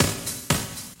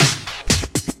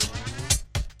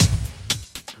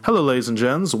Hello, ladies and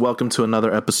gents. Welcome to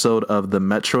another episode of the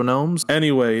Gnomes.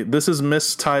 Anyway, this is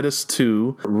Miss Titus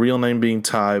 2, real name being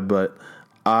Ty, but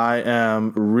I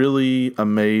am really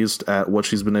amazed at what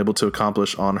she's been able to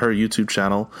accomplish on her YouTube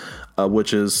channel,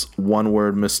 which is one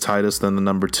word, Miss Titus, then the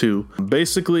number 2.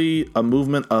 Basically, a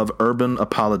movement of urban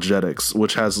apologetics,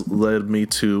 which has led me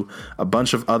to a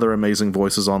bunch of other amazing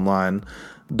voices online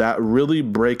that really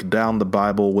break down the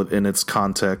Bible within its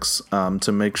context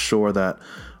to make sure that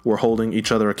we're holding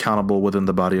each other accountable within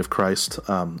the body of Christ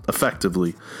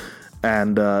effectively.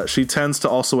 And she tends to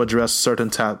also address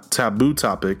certain taboo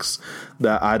topics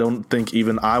that I don't think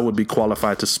even I would be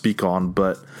qualified to speak on.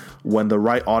 But when the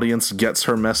right audience gets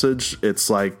her message,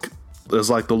 it's like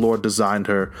the Lord designed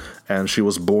her and she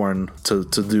was born to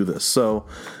do this. So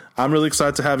I'm really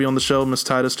excited to have you on the show, Miss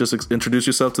Titus. Just introduce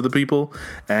yourself to the people,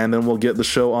 and then we'll get the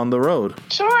show on the road.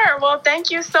 Sure. Well, thank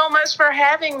you so much for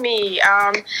having me.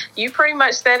 You pretty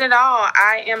much said it all.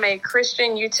 I am a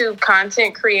Christian YouTube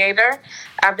content creator.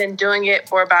 I've been doing it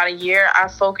for about a year. I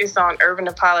focus on urban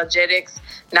apologetics,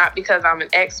 not because I'm an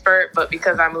expert, but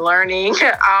because I'm learning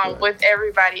with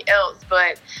everybody else.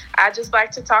 But I just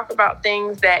like to talk about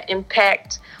things that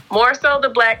impact more so the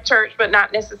Black church, but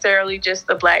not necessarily just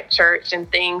the Black church,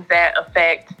 and things that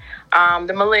affect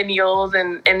the millennials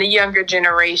and the younger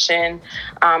generation,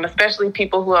 especially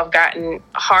people who have gotten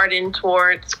hardened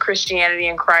towards Christianity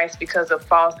and Christ because of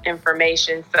false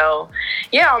information. So,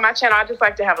 yeah, on my channel, I just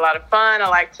like to have a lot of fun. I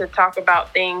like to talk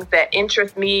about things that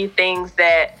interest me, things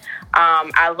that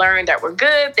I learned that were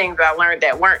good, things I learned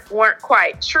that weren't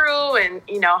quite true, and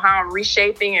how I'm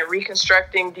reshaping and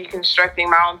deconstructing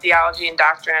my own theology and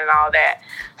doctrine and all that.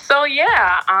 So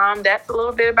yeah, that's a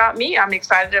little bit about me. I'm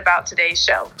excited about today's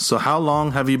show. So how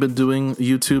long have you been doing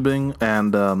YouTubing,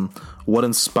 and what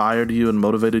inspired you and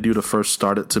motivated you to first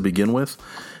start it to begin with?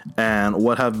 And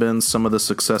what have been some of the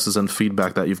successes and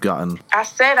feedback that you've gotten? I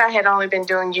said I had only been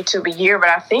doing YouTube a year, but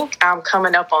I think I'm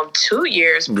coming up on 2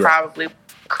 years probably.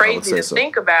 Crazy to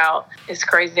think about. It's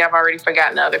crazy. I've already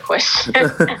forgotten the other question.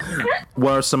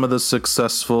 What are some of the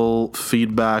successful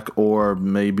feedback or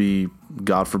maybe,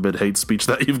 God forbid, hate speech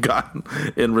that you've gotten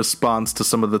in response to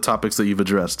some of the topics that you've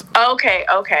addressed? Okay.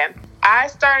 I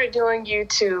started doing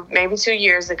YouTube maybe 2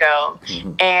 years ago.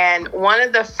 Mm-hmm. And one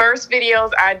of the first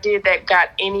videos I did that got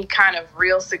any kind of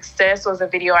real success was a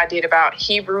video I did about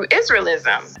Hebrew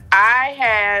Israelism. I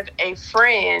had a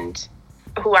friend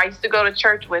who I used to go to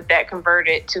church with that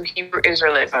converted to Hebrew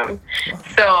Israelism.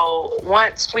 So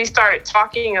once we started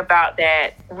talking about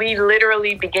that, we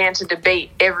literally began to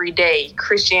debate every day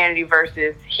Christianity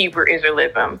versus Hebrew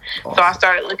Israelism. Awesome. So I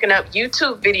started looking up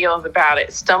YouTube videos about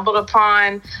it, stumbled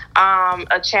upon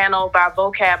a channel by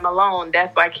Vocab Malone.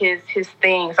 That's like his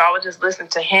thing. So I would just listen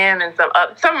to him and some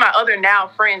of my other now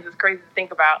friends. It's crazy to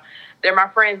think about. They're my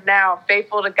friends now,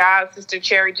 Faithful to God, Sister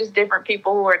Cherry, just different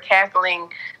people who are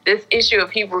tackling this issue of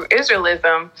Hebrew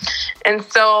Israelism. And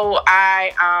so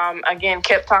I, again,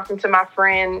 kept talking to my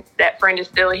friend. That friend is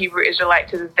still a Hebrew Israelite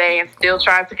to this day and still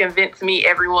tries to convince me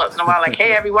every once in a while, like,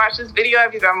 hey, have you watched this video?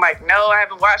 I'm like, no, I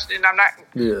haven't watched it, and I'm not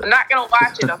going to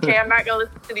watch it, okay? I'm not going to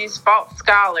listen to these false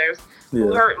scholars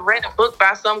who read a book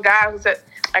by some guy who said,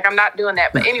 like, I'm not doing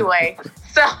that. But anyway,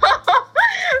 so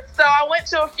I went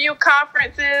to a few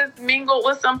conferences, mingled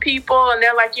with some people, and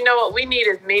they're like, you know what, we need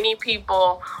as many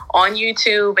people on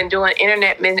YouTube and doing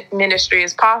internet ministry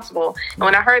as possible. And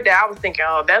when I heard that, I was thinking,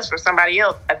 oh, that's for somebody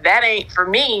else. That ain't for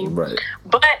me. Right.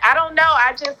 But I don't know.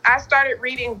 I started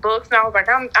reading books, and I was like,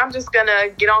 I'm just going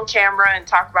to get on camera and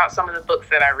talk about some of the books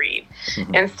that I read.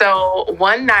 Mm-hmm. And so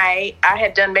one night, I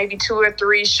had done maybe 2 or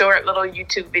 3 short little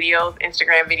YouTube videos,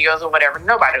 Instagram videos, or whatever.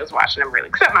 Nobody was watching them really,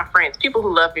 except my friends. People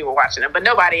who love me were watching them, but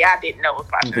nobody I didn't know was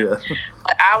watching them.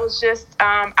 But I was just,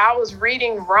 I was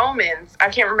reading Romans. I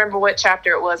can't remember what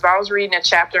chapter it was, but I was reading a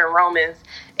chapter in Romans,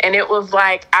 and it was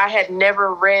like I had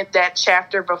never read that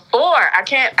chapter before. I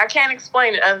can't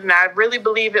explain it other than I really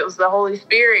believe it was the Holy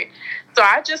Spirit. So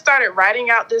I just started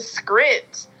writing out this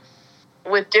script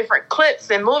with different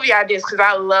clips and movie ideas, because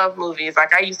I love movies.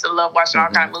 Like, I used to love watching all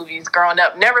kind of movies growing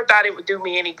up. Never thought it would do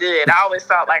me any good. I always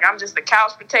thought, like, I'm just a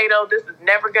couch potato. This is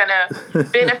never gonna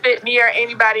benefit me or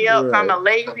anybody else. Right. I'm a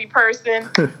lazy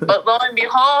person. But lo and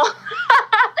behold,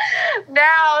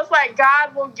 now it's like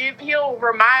God he'll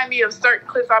remind me of certain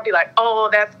clips. I'll be like, oh,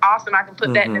 that's awesome. I can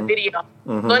put that in the video.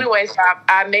 Mm-hmm. So anyway, so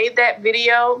I made that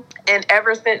video, and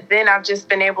ever since then, I've just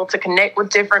been able to connect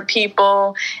with different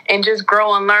people and just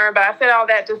grow and learn. But I said all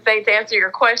that to say, to answer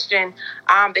your question,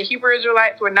 the Hebrew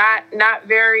Israelites were not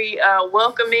very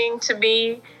welcoming to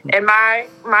me and my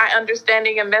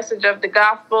understanding and message of the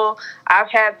gospel. I've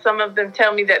had some of them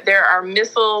tell me that there are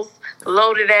missiles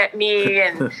loaded at me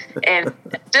and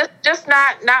just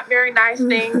not very nice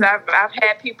things. I've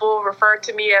had people refer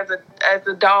to me as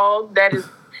a dog that is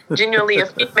genuinely a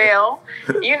female,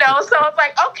 so it's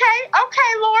like,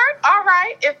 okay, Lord, all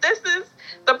right, if this is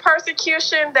the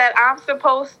persecution that I'm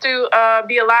supposed to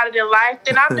be allotted in life,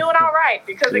 then I'm doing all right,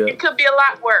 because it could be a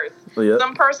lot worse.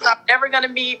 Some person I'm never going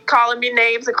to be calling me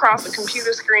names across a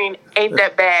computer screen ain't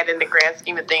that bad in the grand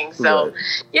scheme of things. So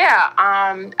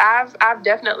I've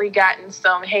definitely gotten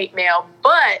some hate mail,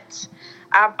 but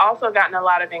I've also gotten a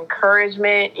lot of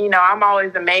encouragement. I'm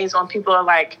always amazed when people are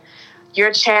like,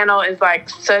 your channel is like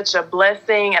such a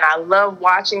blessing, and I love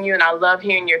watching you, and I love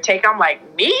hearing your take. I'm like,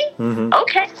 me? Mm-hmm.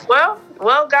 Okay,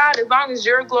 well, God, as long as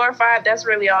you're glorified, that's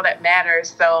really all that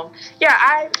matters. So,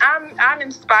 yeah, I'm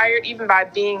inspired even by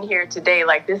being here today.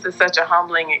 Like, this is such a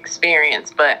humbling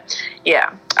experience. But,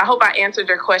 yeah, I hope I answered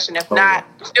your question. If not,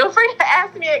 feel free to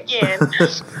ask me again.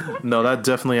 No, that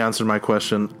definitely answered my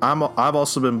question. I've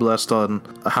also been blessed on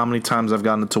how many times I've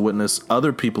gotten to witness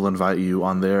other people invite you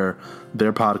on their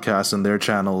podcasts and their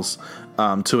channels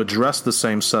to address the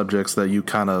same subjects that you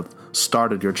kind of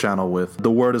started your channel with. The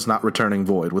word is not returning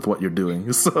void with what you're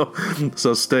doing. So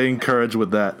stay encouraged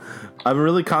with that. I'm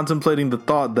really contemplating the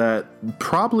thought that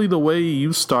probably the way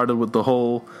you started with the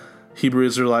whole Hebrew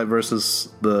Israelite versus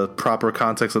the proper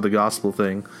context of the gospel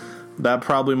thing, that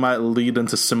probably might lead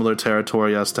into similar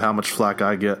territory as to how much flack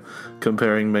I get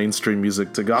comparing mainstream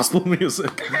music to gospel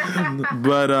music.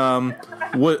 But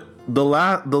what the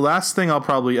last thing I'll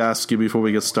probably ask you before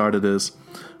we get started is,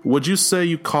 would you say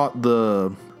you caught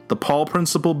the Paul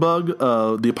principle bug,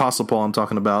 the Apostle Paul I'm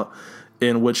talking about,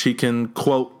 in which he can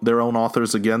quote their own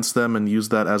authors against them and use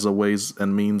that as a ways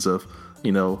and means of,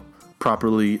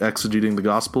 properly exegeting the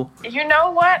gospel? You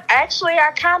know what? Actually, I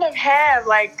kind of have.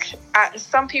 Like,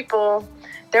 some people,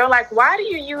 they're like, why do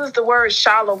you use the word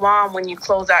shalom when you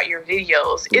close out your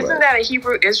videos? Isn't that a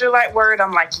Hebrew Israelite word?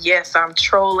 I'm like, yes, I'm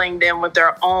trolling them with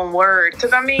their own word. Because,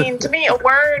 to me, a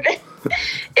word,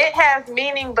 it has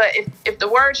meaning. But if the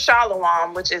word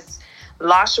shalom, which is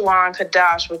Lashawan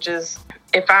Kadash, which is,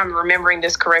 if I'm remembering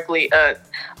this correctly,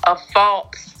 a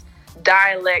false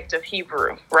dialect of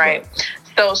Hebrew, right?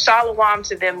 So shalom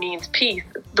to them means peace.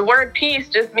 The word peace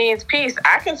just means peace.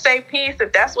 I can say peace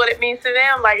if that's what it means to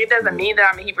them. Like, it doesn't mean that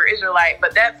I'm a Hebrew Israelite,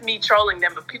 but that's me trolling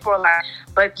them. But people are like,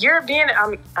 but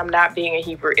I'm not being a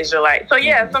Hebrew Israelite. So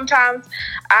sometimes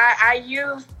I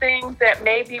use things that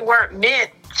maybe weren't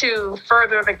meant to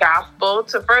further the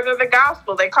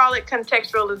gospel. They call it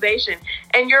contextualization.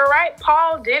 And you're right,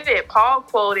 Paul did it. Paul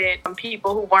quoted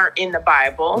people who weren't in the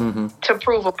Bible to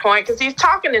prove a point, because he's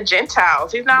talking to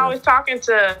Gentiles. He's not always talking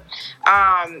to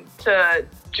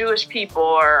Jewish people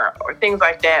or things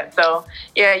like that. So,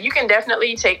 yeah, you can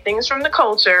definitely take things from the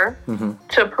culture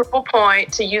to prove a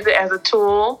point, to use it as a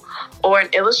tool or an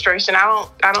illustration. I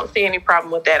don't see any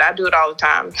problem with that. I do it all the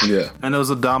time. Yeah. And it was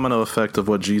a domino effect of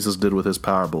what Jesus did with his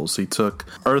parables. He took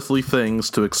earthly things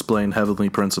to explain heavenly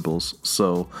principles.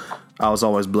 So I was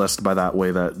always blessed by that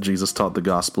way that Jesus taught the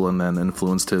gospel and then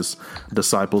influenced his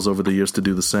disciples over the years to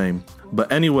do the same.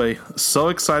 But anyway, so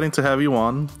exciting to have you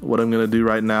on. What I'm going to do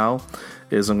right now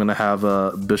is I'm going to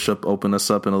have Bishop open us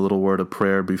up in a little word of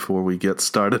prayer before we get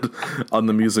started on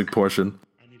the music portion.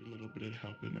 I need a little bit of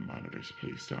help in the monitors,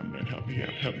 please. Soundman, help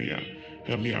me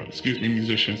out. Excuse me,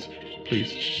 musicians,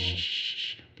 please.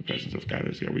 Shh. The presence of God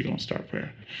is here. We're going to start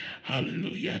prayer.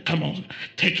 Hallelujah. Come on,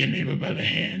 take your neighbor by the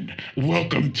hand.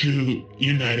 Welcome to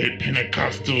United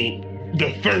Pentecostal,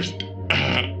 the first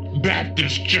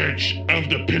Baptist church of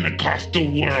the Pentecostal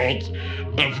world,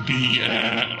 of the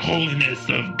holiness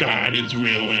of God is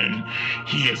real, and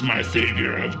he is my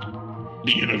savior of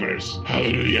the universe.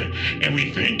 Hallelujah. And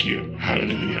we thank you,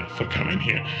 hallelujah, for coming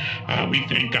here. We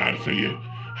thank God for you.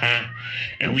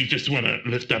 And we just want to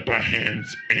lift up our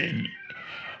hands and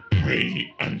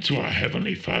pray unto our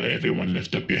Heavenly Father. Everyone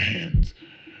lift up your hands.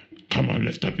 Come on,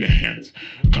 lift up your hands.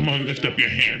 Come on, lift up your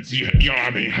hands. Your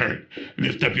arm ain't hurt.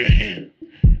 Lift up your hand.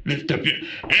 Lift up your...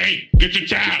 Hey, get your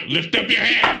child. Lift up your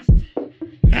hands.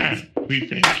 We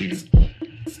thank you.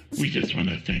 We just want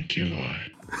to thank you,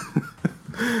 Lord.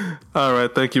 All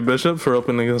right. Thank you, Bishop, for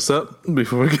opening us up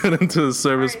before we get into the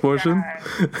service portion.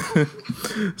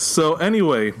 So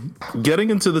anyway, getting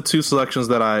into the two selections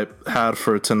that I had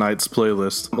for tonight's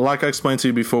playlist, like I explained to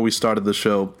you before we started the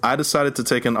show, I decided to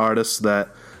take an artist that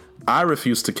I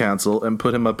refuse to cancel and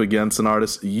put him up against an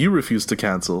artist you refuse to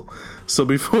cancel. So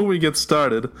before we get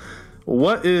started,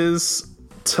 what is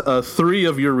three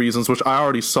of your reasons, which I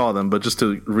already saw them, but just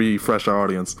to refresh our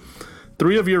audience,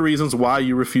 three of your reasons why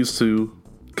you refuse to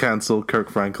cancel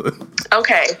Kirk Franklin?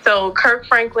 Okay, so Kirk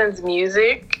Franklin's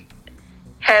music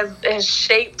has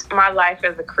shaped my life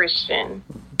as a Christian.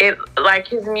 it, like,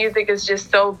 his music is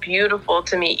just so beautiful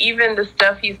to me. Even the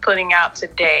stuff he's putting out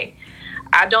today.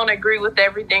 I don't agree with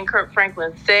everything Kirk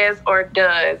Franklin says or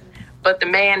does, but the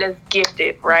man is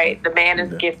gifted, right? The man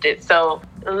is gifted. So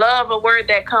love, a word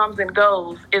that comes and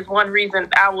goes, is one reason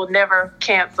I will never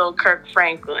cancel Kirk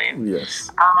Franklin. Yes.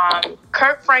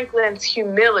 Kirk Franklin's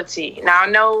humility. Now, I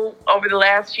know over the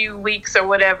last few weeks or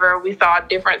whatever, we saw a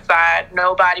different side.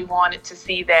 Nobody wanted to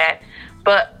see that.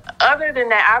 But other than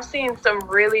that, I've seen some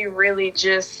really, really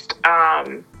just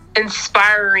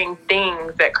inspiring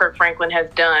things that Kirk Franklin has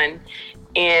done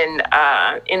in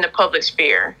the public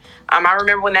sphere. I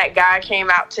remember when that guy came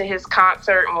out to his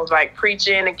concert and was like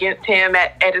preaching against him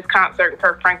at his concert, and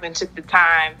Kirk Franklin took the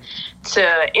time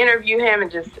to interview him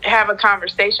and just have a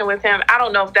conversation with him. I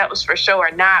don't know if that was for show or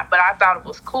not, but I thought it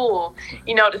was cool,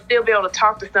 to still be able to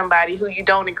talk to somebody who you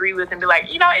don't agree with and be like,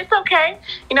 it's okay.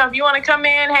 If you want to come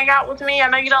in, hang out with me. I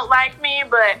know you don't like me,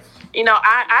 but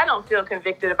I don't feel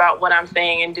convicted about what I'm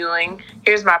saying and doing.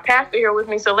 Here's my pastor here with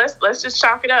me, so let's just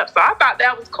chalk it up. So I thought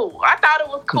that was cool. I thought it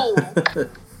was cool.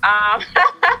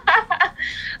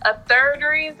 A third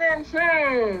reason,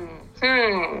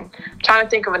 trying to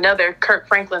think of another Kirk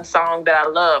Franklin song that I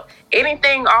love.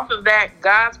 Anything off of that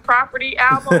God's Property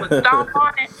album with Stomp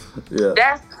on it,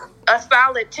 that's a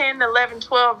solid 10, 11,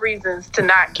 12 reasons to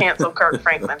not cancel Kirk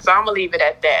Franklin. So I'm going to leave it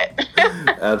at that.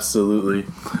 Absolutely.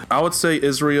 I would say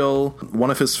Israel, one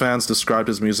of his fans described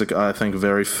his music, I think,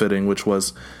 very fitting, which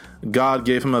was God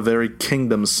gave him a very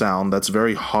kingdom sound that's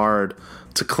very hard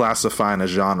to classify in a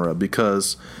genre,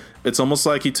 because it's almost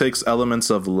like he takes elements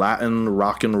of Latin,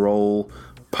 rock and roll,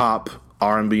 pop,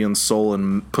 R&B, and soul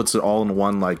and puts it all in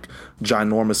one like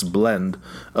ginormous blend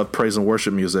of praise and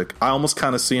worship music. I almost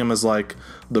kind of see him as like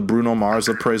the Bruno Mars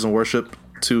of praise and worship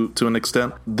to an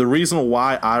extent. The reason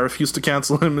why I refuse to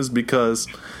cancel him is because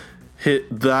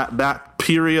that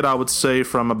period, I would say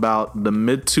from about the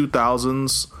mid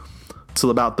 2000s till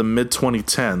about the mid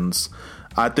 2010s,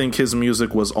 I think his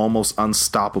music was almost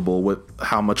unstoppable with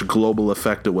how much global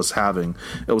effect it was having.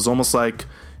 It was almost like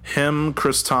him,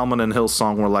 Chris Tomlin, and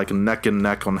Hillsong were like neck and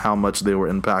neck on how much they were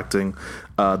impacting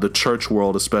the church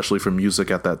world, especially for music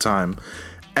at that time.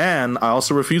 And I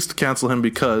also refuse to cancel him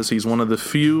because he's one of the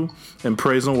few in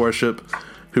praise and worship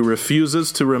who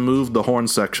refuses to remove the horn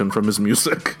section from his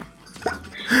music.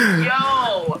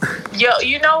 Yo,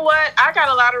 you know what? I got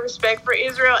a lot of respect for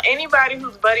Israel. Anybody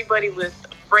who's buddy with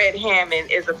Fred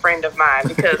Hammond is a friend of mine,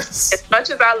 because as much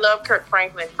as I love Kirk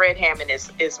Franklin, Fred Hammond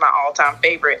is my all-time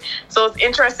favorite. So it's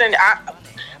interesting.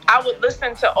 I would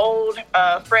listen to old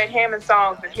Fred Hammond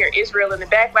songs and hear Israel in the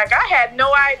back. Like, I had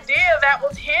no idea that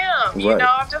was him. Right.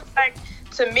 I'm just like,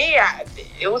 to me,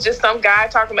 it was just some guy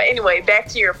talking about. Anyway, back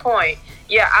to your point.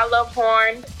 Yeah, I love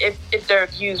horn if they're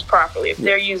used properly, if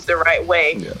they're used the right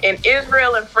way. Yeah. And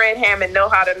Israel and Fred Hammond know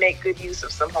how to make good use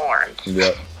of some horn.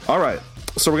 Yeah. All right.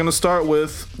 So we're going to start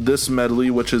with this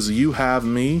medley, which is You Have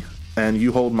Me and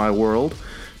You Hold My World,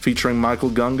 featuring Michael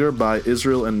Gungor by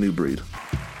Israel and New Breed.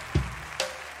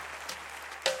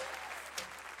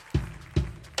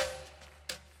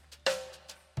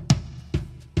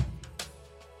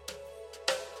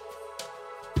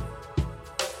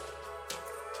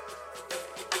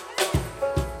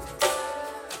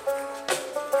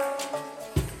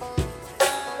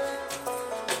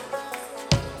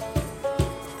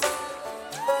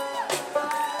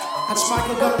 That's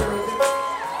Michael Gungor.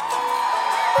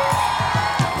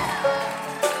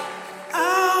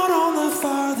 Out on the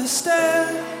farthest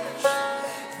edge,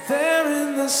 there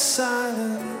in the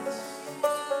silence,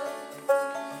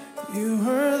 you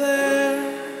were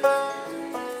there.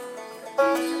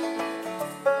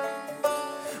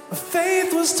 My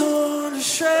faith was torn to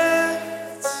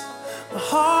shreds, my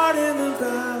heart in the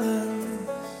balance,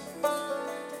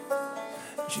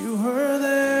 you were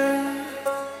there.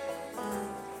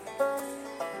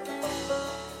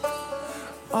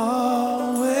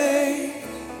 Always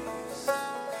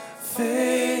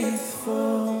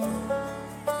faithful,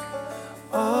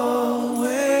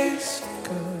 always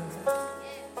good.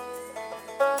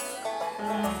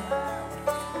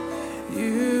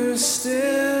 You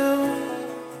still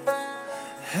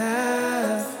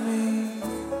have me.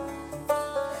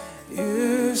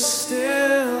 You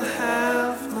still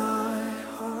have my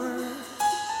heart.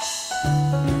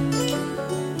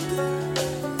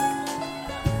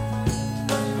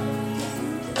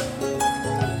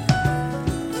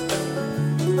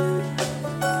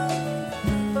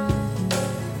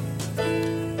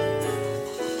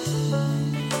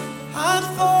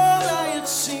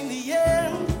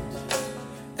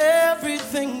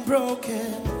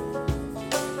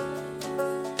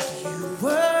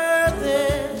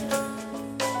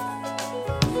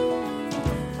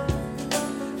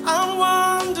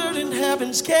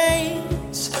 Captain's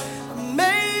canes. I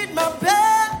made my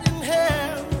bed in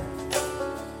hell,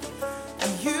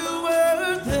 and you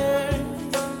were there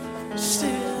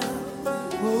still.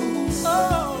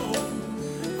 Oh,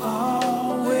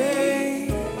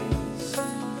 always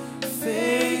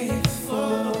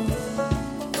faithful,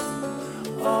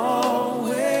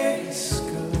 always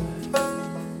good.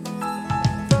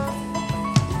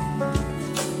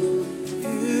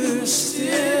 You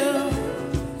still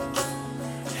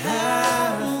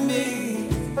have me.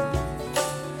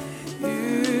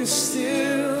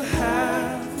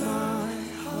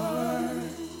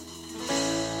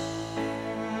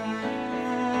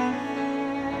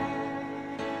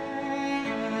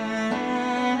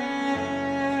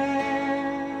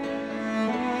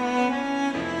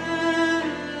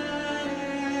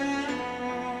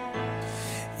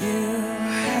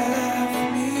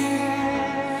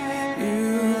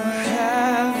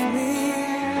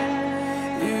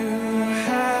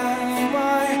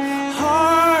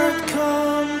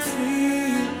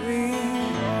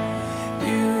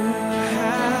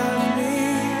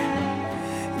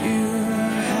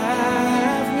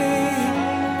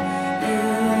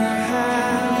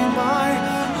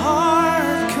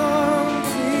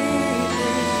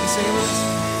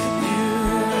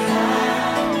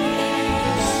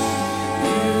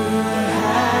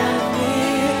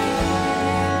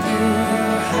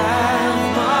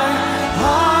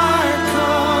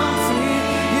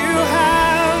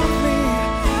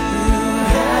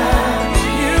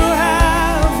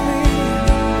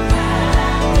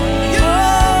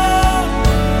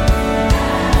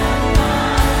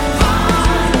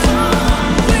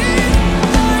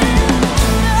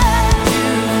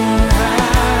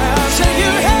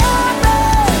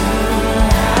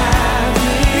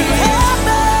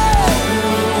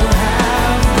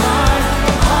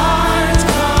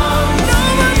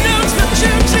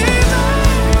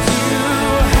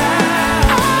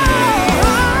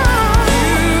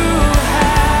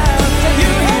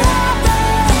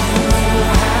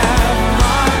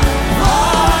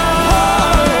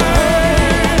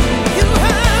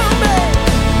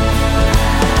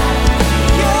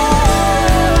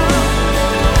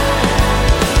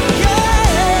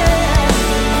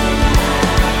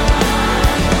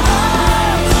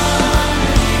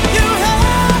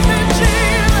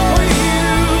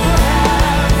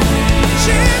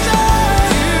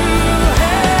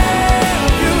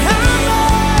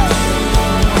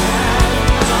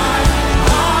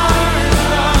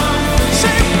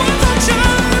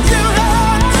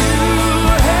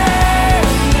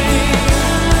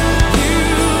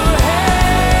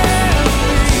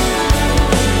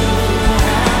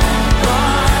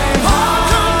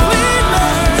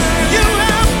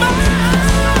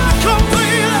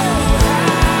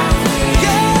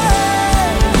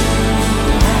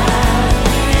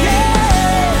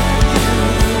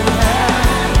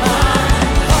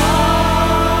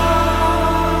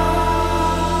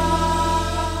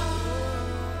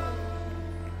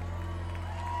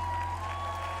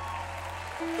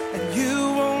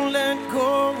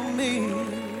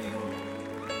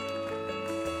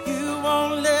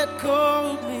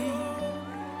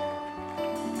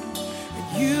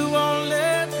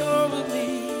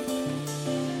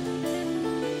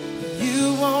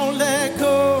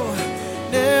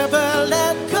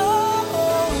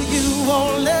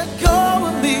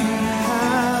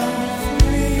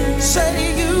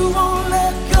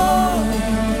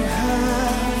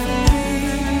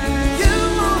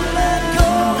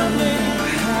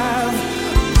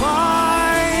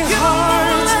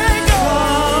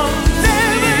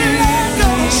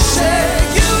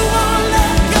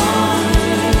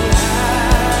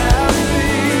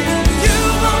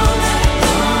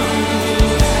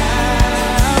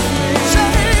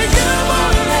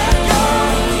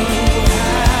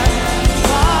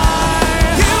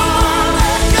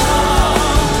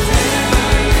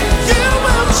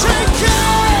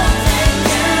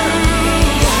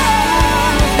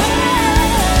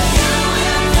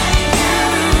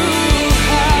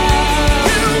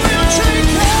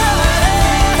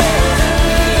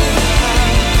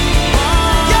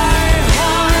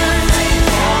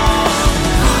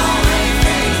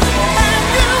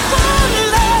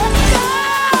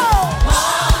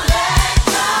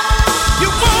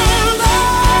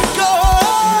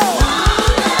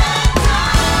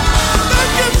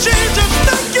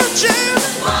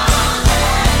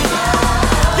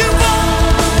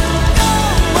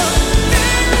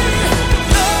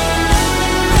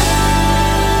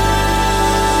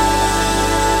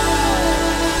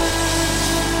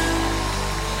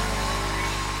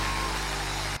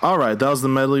 All right, that was the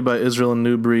medley by Israel and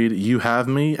New Breed, You Have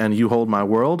Me and You Hold My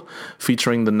World,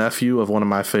 featuring the nephew of one of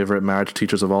my favorite marriage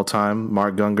teachers of all time,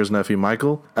 Mark Gunger's nephew,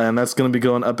 Michael. And that's going to be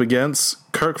going up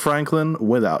against Kirk Franklin,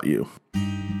 Without You.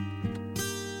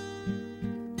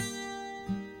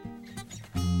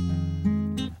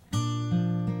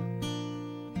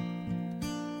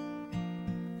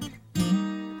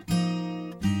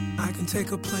 I can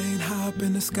take a plane, hop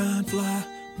in the sky and fly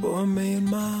for 1,000,000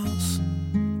 miles.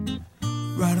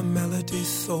 Write a melody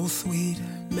so sweet,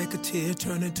 make a tear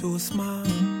turn into a smile.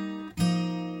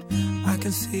 I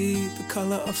can see the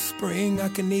color of spring, I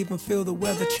can even feel the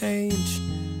weather change.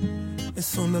 And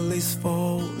soon the leaves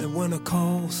fall and winter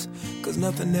calls, 'cause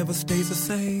nothing ever stays the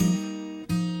same.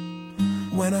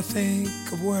 When I think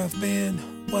of where I've been,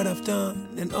 what I've done,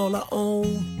 and all I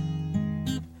own,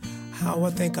 how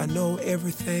I think I know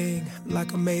everything,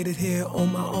 like I made it here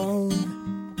on my own.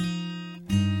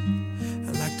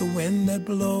 The wind that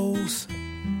blows,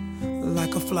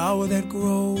 like a flower that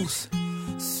grows,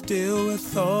 still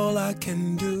it's all I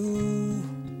can do.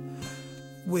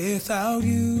 Without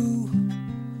you,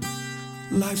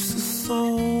 life's a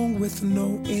song with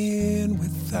no end.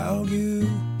 Without you,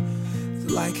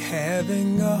 it's like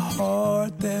having a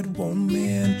heart that won't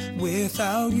mend.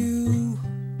 Without you,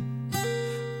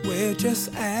 we're just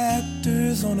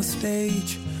actors on a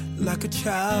stage, like a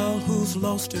child who's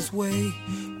lost his way.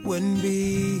 Wouldn't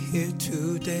be here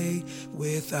today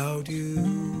without you.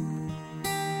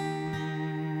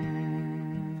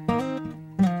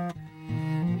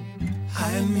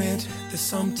 I admit that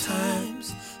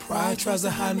sometimes pride tries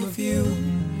to hide my view.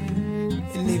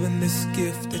 And even this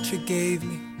gift that you gave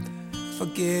me,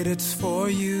 forget it's for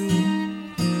you.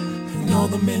 And all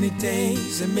the many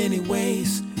days and many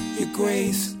ways your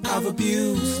grace I've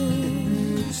abused.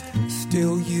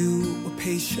 Still you were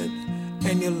patient,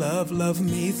 and your love loved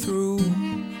me through.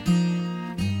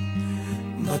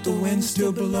 But the wind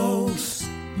still blows,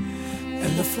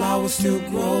 and the flower still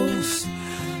grows,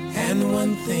 and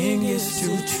one thing is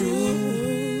still true.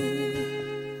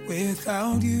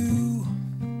 Without you,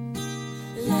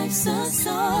 life's a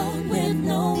song with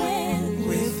no end.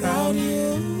 Without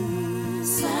you,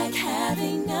 it's like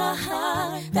having a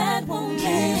heart that won't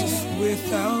Jesus, mend.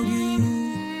 without you,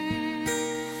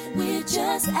 we're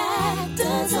just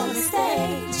actors on the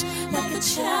stage, like a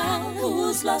child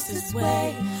who's lost his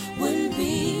way. Wouldn't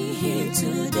be here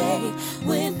today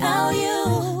without you.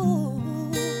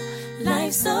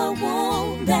 Life's a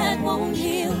wound that won't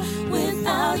heal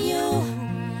without you.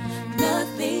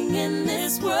 Nothing in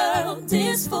this world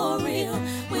is for real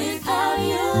without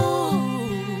you.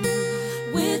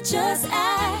 We're just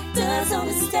actors on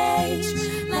the stage,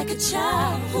 like a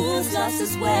child who's lost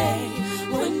his way.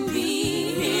 Wouldn't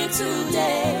be here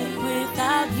today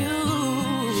without you.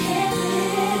 Can't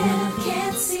live,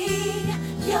 can't see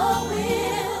your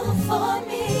will for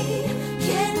me.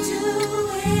 Can't do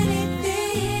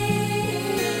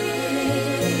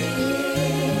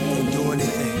anything. don't do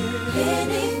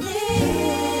anything.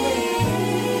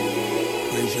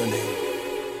 Praise your name.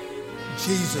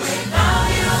 Jesus, Without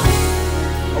you,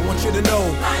 I want you to know,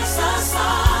 life's a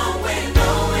song with no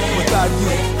end. without you,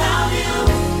 Without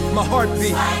you, my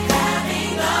heartbeat like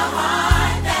having a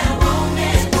heart that won't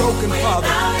is end. broken, Father.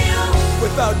 Without you,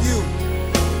 Without you,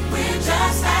 we're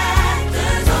just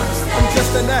actors on the stage. I'm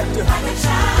just an actor. Like a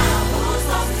child who's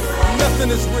lost his way. Nothing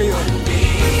is real.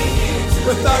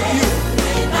 Without you,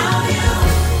 Without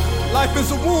you, life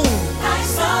is a wound.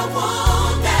 life's a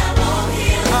wound that won't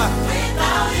heal.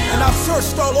 Without you, And I've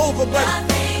searched all over, but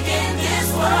nothing in this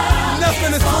world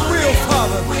nothing is for real,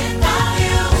 Father. Without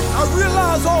you, I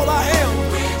realize all I am.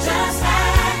 we're just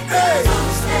actors Hey, on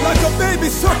the stage. like a baby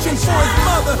searching for his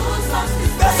mother. Who's lost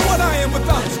his That's way. what I am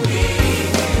without you.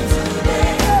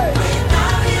 Hey,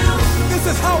 Without you, this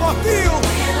is how I feel.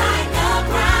 we're like a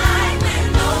bride with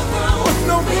no groom. With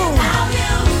no room. Without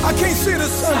you, I can't see the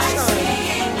like sunshine.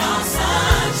 seeing no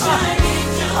sunshine in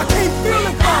June. I can't feel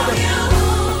it, Father.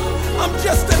 I'm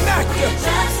just an actor.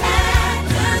 Just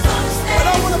actors on the stage. But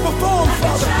I want to perform,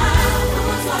 Father,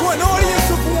 for an audience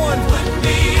of one.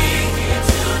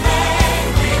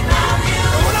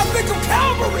 And when I think of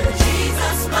Calvary,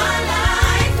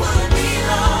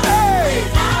 hey,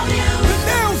 the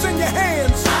nails in your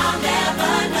hands,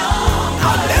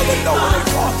 I'll never know what it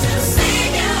costs.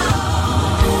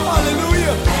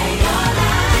 Hallelujah.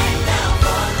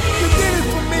 You did it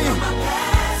for me,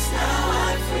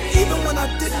 even when I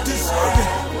didn't deserve it.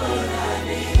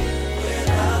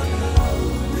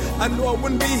 I know I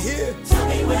wouldn't be here. Tell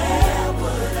me where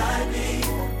would I be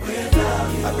without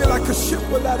you? I'd be like a ship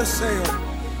without a sail.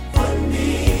 Wouldn't be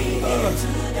here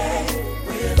today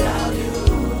without you.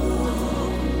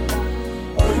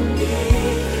 Wouldn't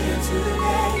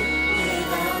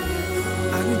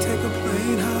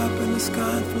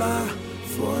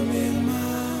 4,000,000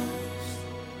 miles.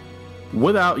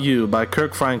 Without You by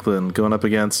Kirk Franklin going up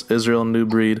against Israel New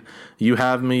Breed, You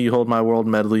Have Me, You Hold My World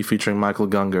medley featuring Michael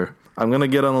Gungor. I'm going to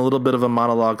get on a little bit of a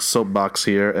monologue soapbox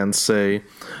here and say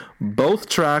both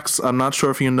tracks, I'm not sure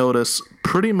if you notice,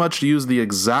 pretty much use the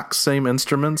exact same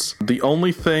instruments. The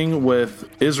only thing with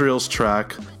Israel's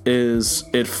track is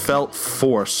it felt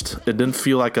forced. It didn't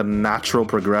feel like a natural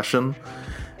progression.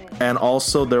 And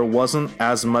also, there wasn't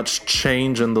as much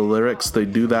change in the lyrics. They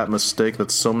do that mistake that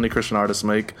so many Christian artists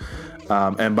make.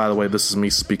 And by the way, this is me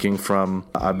speaking from,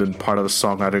 I've been part of a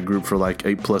songwriter group for like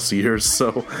 8+ years,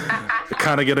 so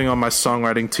kind of getting on my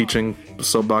songwriting teaching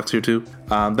soapbox here too.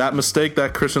 That mistake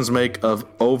that Christians make of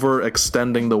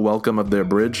overextending the welcome of their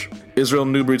bridge. Israel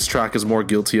New Breed's track is more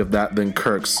guilty of that than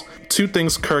Kirk's. Two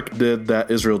things Kirk did that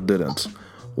Israel didn't.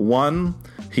 One,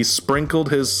 he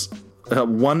sprinkled his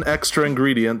one extra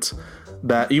ingredient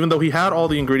that, even though he had all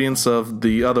the ingredients of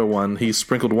the other one, he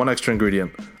sprinkled one extra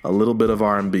ingredient, a little bit of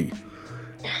R&B.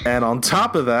 And on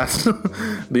top of that,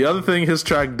 the other thing his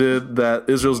track did that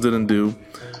Israel's didn't do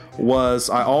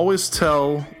was, I always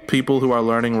tell people who are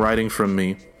learning writing from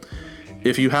me,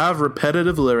 if you have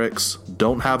repetitive lyrics,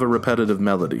 don't have a repetitive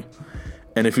melody.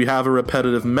 And if you have a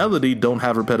repetitive melody, don't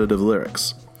have repetitive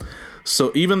lyrics.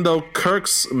 So even though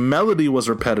Kirk's melody was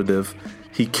repetitive,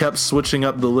 he kept switching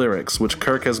up the lyrics, which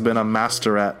Kirk has been a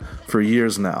master at for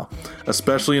years now,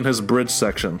 especially in his bridge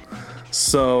section.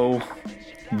 So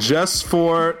just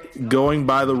for going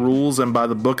by the rules and by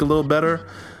the book a little better,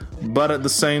 but at the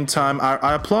same time,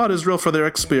 I applaud Israel for their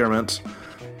experiment.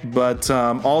 But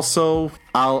also,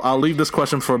 I'll leave this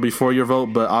question for before your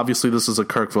vote, but obviously this is a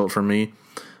Kirk vote for me.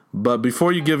 But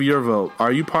before you give your vote,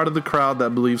 are you part of the crowd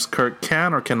that believes Kirk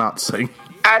can or cannot sing?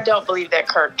 I don't believe that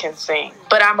Kirk can sing,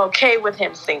 but I'm okay with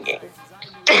him singing.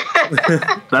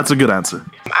 That's a good answer.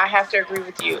 I have to agree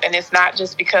with you, and it's not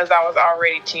just because I was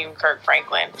already Team Kirk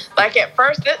Franklin. Like at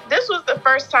first, this was the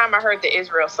first time I heard the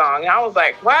Israel song, and I was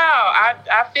like, wow,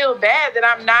 I feel bad that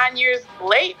I'm 9 years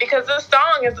late because this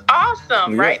song is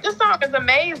awesome, right? This song is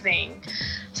amazing.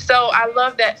 So I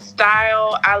love that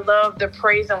style. I love the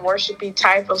praise and worshipy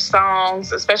type of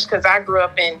songs, especially because I grew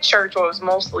up in church where it was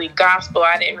mostly gospel.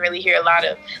 I didn't really hear a lot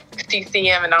of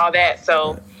CCM and all that.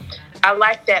 So I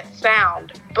like that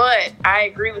sound. But I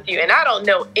agree with you. And I don't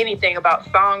know anything about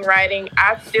songwriting.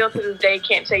 I still to this day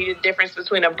can't tell you the difference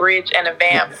between a bridge and a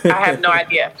vamp. I have no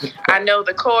idea. I know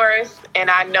the chorus and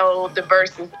I know the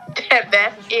verses.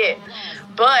 That's it.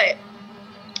 But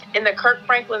in the Kirk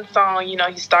Franklin song, you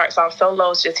know, he starts off so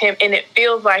low, it's just him, and it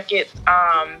feels like it's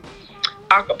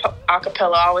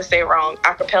acapella. I always say it wrong.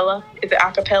 Acapella? Is it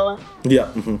acapella?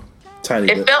 Yeah. Mm-hmm. Tiny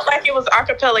bit. It felt like it was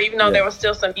acapella, even though there was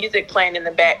still some music playing in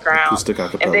the background. Acoustic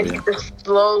acapella, and then he just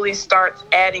slowly starts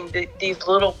adding these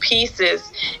little pieces,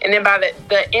 and then by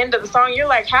the end of the song, you're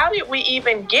like, how did we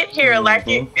even get here? Mm-hmm. Like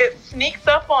it sneaks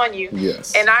up on you.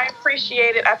 Yes. And I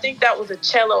appreciate it. I think that was a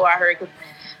cello I heard, because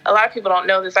a lot of people don't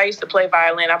know this. I used to play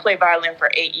violin. I played violin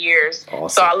for 8 years. Awesome.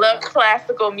 So I love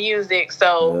classical music.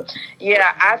 So,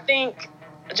 yeah, I think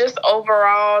just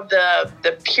overall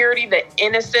the purity, the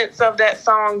innocence of that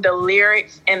song, the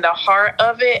lyrics, and the heart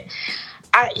of it,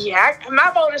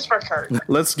 my vote is for Kirk.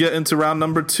 Let's get into round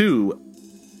number 2.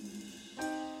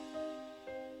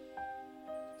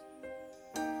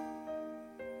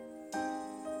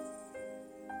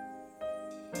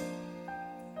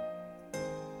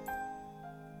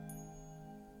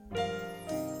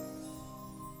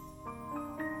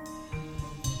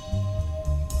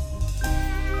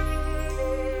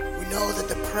 Know that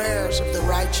the prayers of the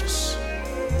righteous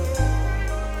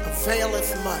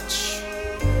availeth much.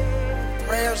 The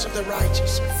prayers of the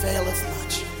righteous availeth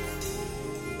much.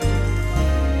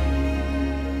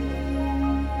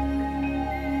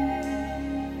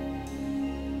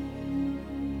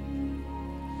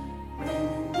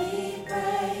 When we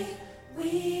pray,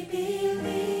 we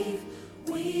believe,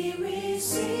 we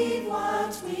receive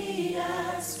what we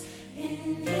ask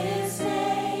in His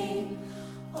name.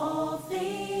 All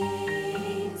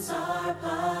things are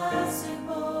possible.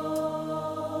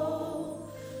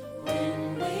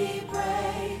 When we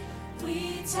pray,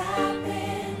 we tap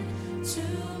in.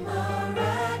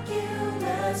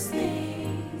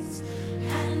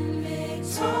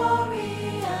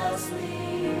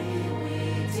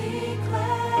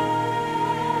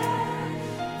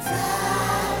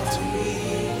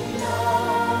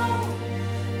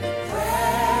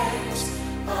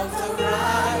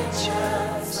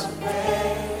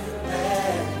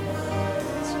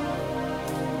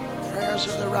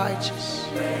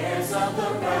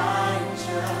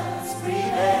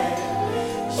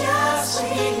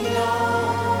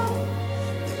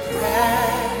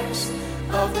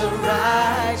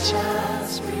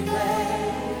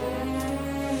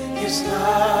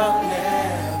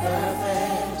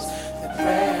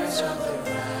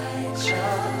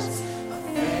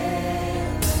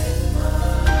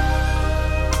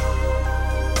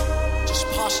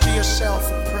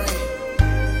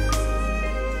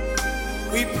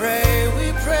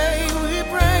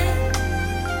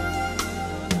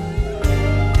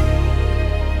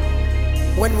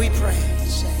 when we pray.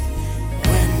 Say,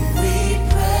 when we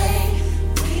pray,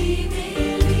 We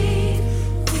believe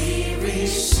we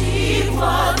receive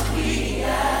what we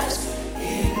ask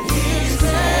in His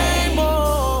name.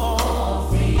 All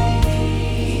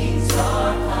things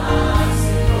are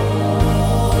possible.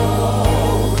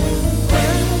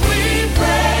 When we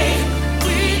pray,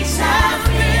 we tap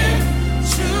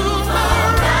into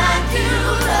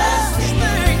miraculous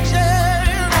things,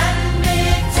 and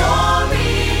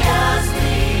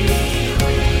victoriously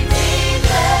we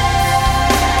declare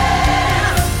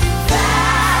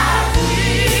that we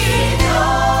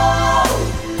know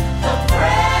the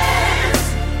prayers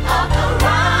of the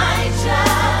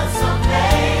righteous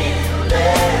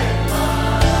availeth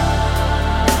much.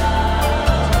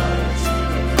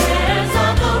 Prayers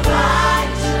of the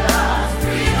righteous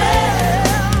prevail.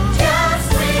 Yes,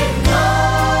 we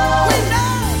know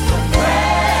the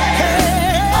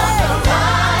prayers of the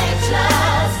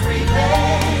righteous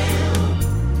prevail.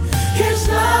 His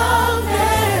love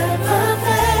never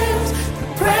fails.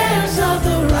 The prayers of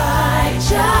the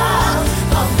righteous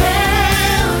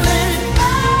availeth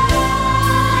much.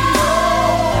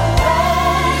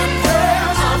 The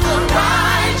prayers of the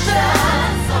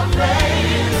righteous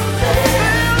availeth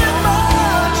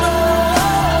much.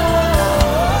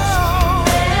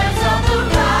 Prayers of the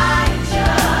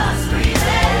righteous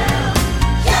prevail.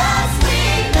 Yes, we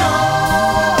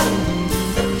know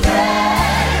the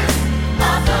prayers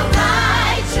of the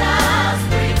righteous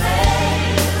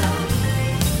prevail.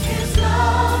 His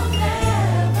love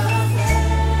never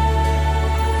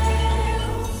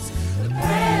fails. The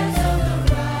prayers of the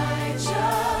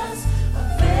righteous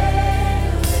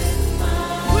availeth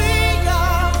much. We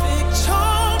are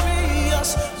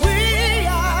victorious. We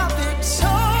are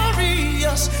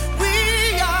victorious. We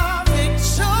are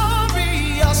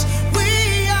victorious.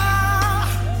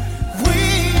 We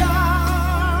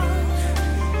are.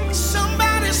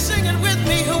 Somebody sing it with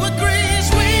me who agrees.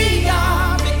 We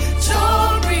are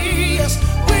victorious.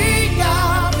 We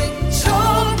are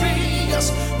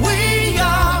victorious. We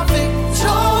are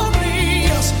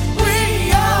victorious.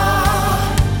 We are.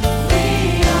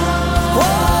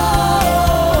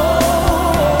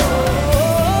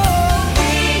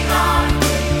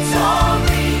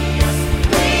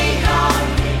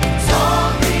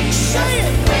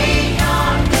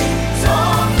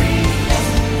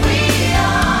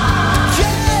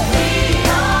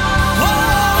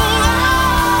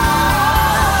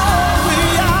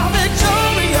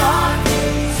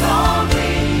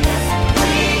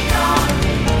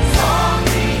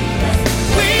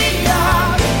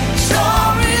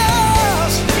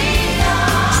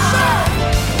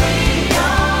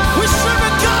 We serve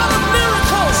a God of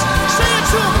miracles. Say it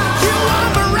to him. You are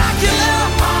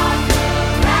miraculous.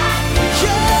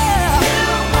 Yeah.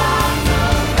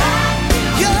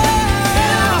 Yeah. You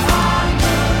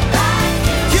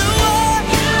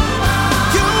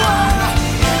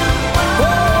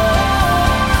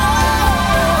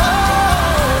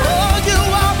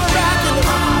are miraculous.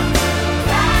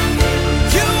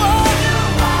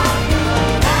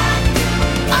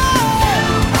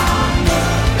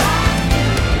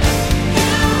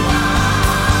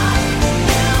 You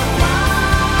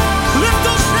lift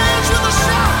those hands with a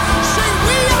shout. Say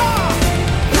we are.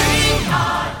 We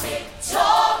are.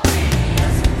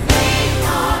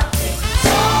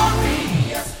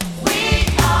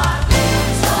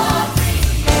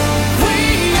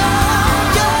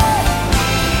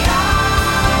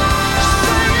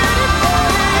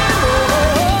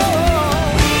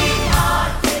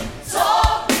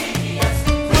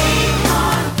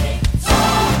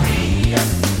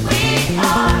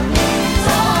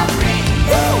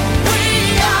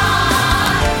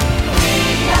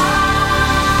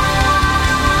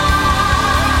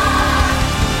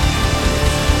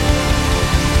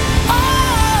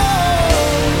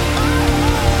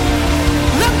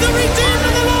 Let the redeemed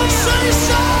of the Lord say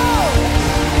so.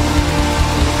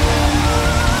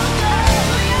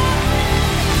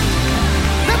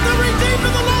 Let the redeemed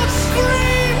of the Lord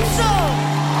scream so.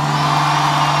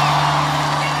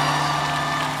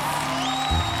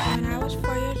 When I was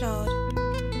 4 years old,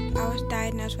 I was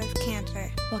diagnosed with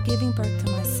cancer. While giving birth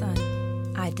to my son,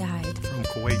 I died. From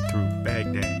Kuwait through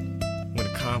Baghdad, when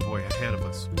a convoy ahead of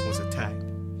us was attacked,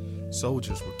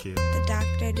 soldiers were killed. The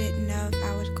doctor didn't know if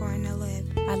I was going to live.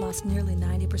 I lost nearly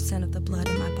 90% of the blood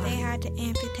in my They body. had to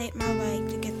amputate my leg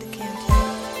to get the cancer.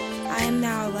 I am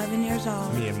now 11 years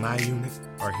old. Me and my unit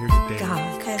are here today.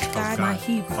 God, Because God, my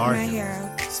hero, our my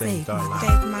hero, saved our lives.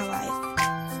 saved my life.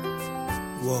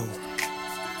 whoa.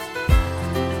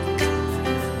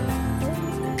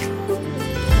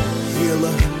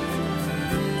 Healer,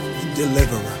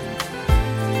 deliverer,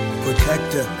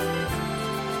 protector,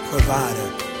 provider.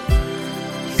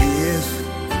 He is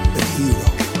the hero.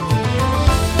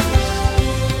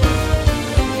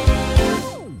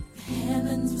 The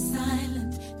heavens were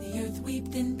silent, the earth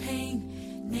wept in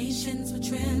pain. Nations were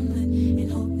trembling in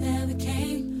hope never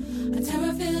came. A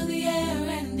terror filled the air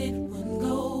and it wouldn't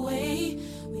go away.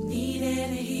 We needed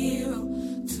a hero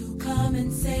to come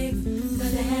and save the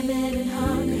land and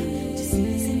hunger,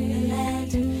 disease in the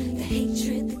land, the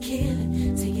hatred, the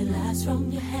killing, taking lives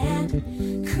from your hand.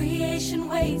 Creation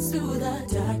waits through the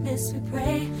darkness, we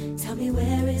pray. Tell me,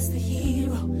 where is the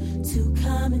hero to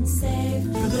come and save?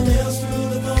 Through the nails, through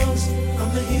the thorns, from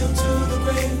the hill to the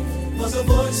grave, was a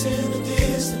voice in the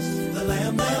distance, the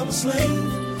lamb that was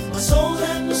slain. My soul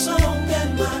had no song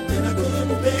and my pen I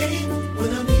couldn't obey.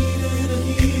 When I needed a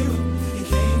hero, you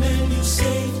came and you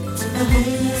saved. To the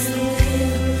homeless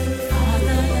and the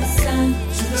Father, the Son,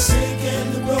 to the sick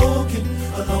and the broken,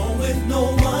 along with no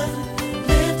one.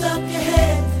 Lift up your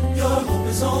head, your hope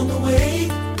is on the way.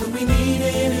 When we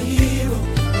needed a hero,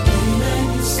 you came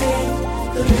and you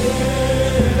saved the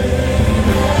day.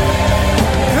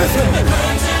 Listen. The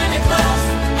curtains and it closed,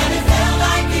 and it felt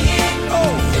like the end.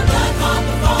 Oh. Your blood caught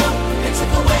the fall, and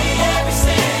took away every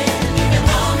sin. Even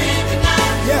though men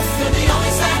denied, Yes. you're the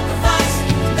only sacrifice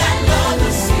that love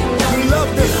us. You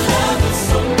loved us. You love us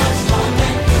so much more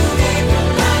than you gave your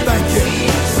life. Thank you. See,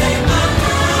 you saved my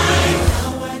life.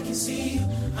 Now I can see you,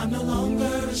 I'm no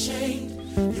longer ashamed.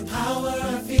 Your power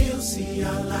I feel, see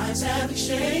our lives have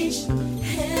exchanged.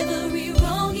 every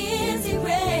wrong is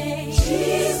erased.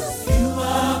 Jesus, you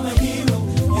are my hero.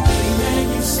 You came and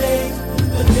you saved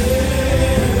the day.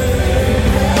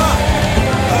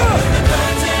 The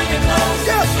curtains and it closed,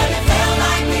 Yes. and it felt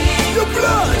like the end. Your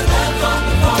blood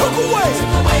took away.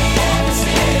 Every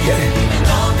sin. Yeah. Even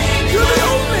though they You're the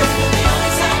denied, only you're the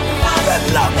only sacrifice that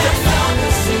loved us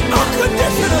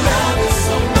unconditionally. love us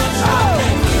so much more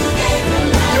than you gave your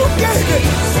life. You gave it.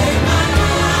 Saved my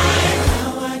life.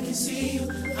 Now I can see you,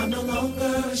 I'm no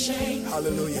longer ashamed.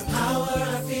 Hallelujah. Power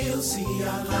I feel, see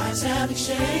our lives have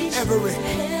exchanged.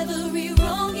 Every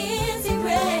wrong is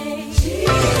erased. You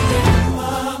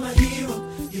are my hero,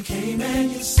 you came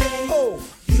and you saved. Oh.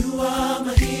 You are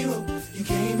my hero, you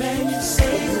came and you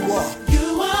saved. You are.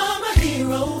 You are my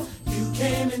hero, you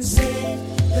came and saved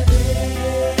the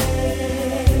day.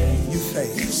 You say.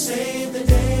 You saved the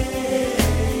day.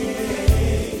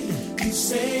 You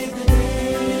saved the day.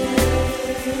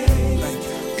 Thank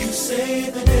you. You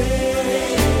saved the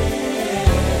day.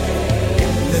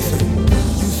 Listen.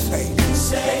 You say. You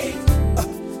saved.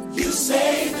 You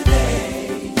saved the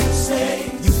day. You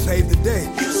saved. You saved the day.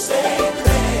 You saved the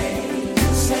day.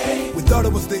 You saved. We thought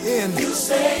it was the end, You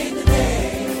saved the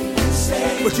day. You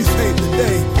saved. but you saved the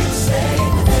day. You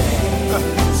saved the day.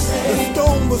 The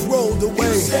stone was rolled away.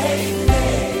 You saved the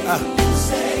day. You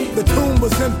saved. The tomb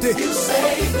was empty. You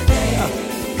saved the day.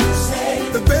 You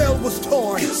saved. The veil was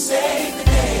torn. You saved the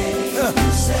day.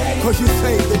 You saved. Because you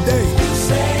saved the day. You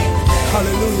saved the day.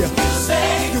 Hallelujah. You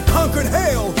saved. You conquered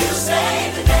hell, You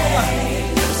saved the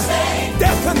day. You saved.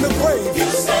 death, and the grave. You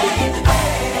saved the day.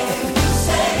 You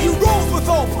saved. You rose with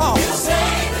all power. You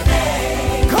saved the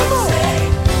day. Come on.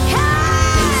 Yeah.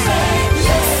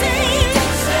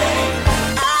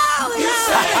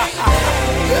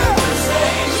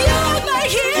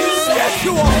 Yes,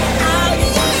 you are.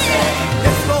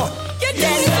 Yes, Lord.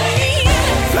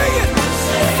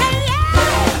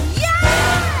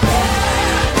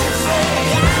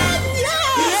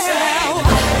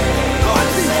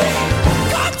 Sing it.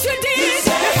 Lord Jesus.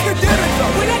 Yes, you did it,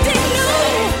 Lord. When I didn't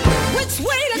know which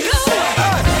way to go.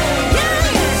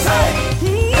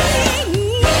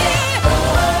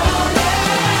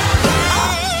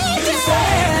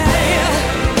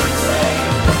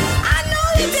 I know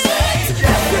you did.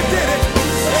 Yes, you did it.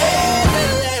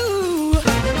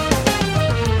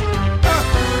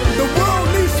 The world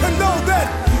needs to know that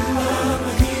You are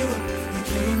my hero. You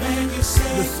came and you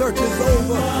saved. the search is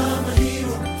over. You are my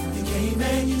hero. You came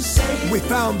and you saved. We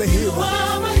found the You hero.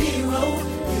 are my hero.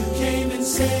 You came and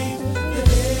saved the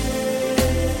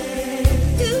day.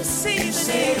 You see You the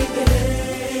saved the day.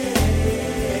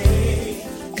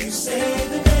 You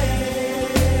saved the day.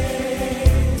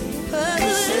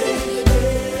 You saved the day.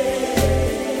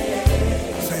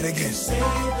 Say it again. Saved the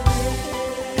day.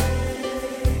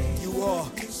 You are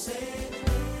You saved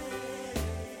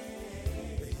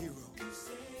the hero.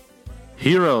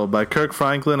 Hero by Kirk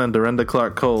Franklin and Dorinda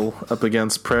Clark Cole up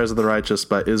against Prayers of the Righteous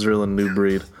by Israel and New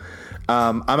Breed.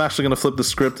 I'm actually going to flip the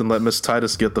script and let Miss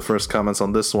Titus get the first comments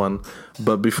on this one.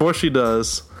 But before she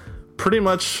does, pretty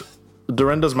much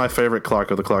Dorinda's my favorite Clark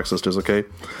of the Clark sisters, okay?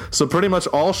 So pretty much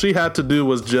all she had to do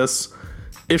was just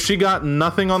If she got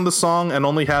nothing on the song and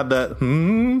only had that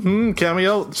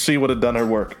cameo, she would have done her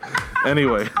work.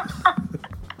 Anyway.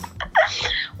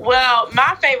 Well,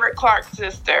 my favorite Clark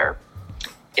sister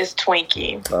is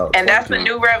Twinkie. And that's a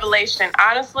new revelation.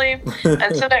 Honestly,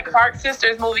 until that Clark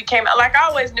Sisters movie came out, like I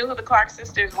always knew who the Clark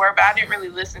Sisters were, but I didn't really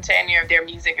listen to any of their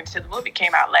music until the movie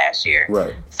came out last year.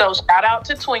 Right. So shout out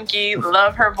to Twinkie.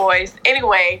 Love her voice.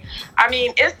 Anyway, I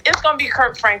mean, it's going to be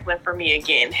Kirk Franklin for me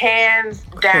again. Hands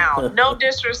down. No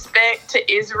disrespect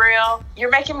to Israel.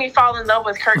 You're making me fall in love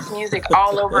with Kirk's music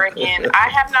all over again. I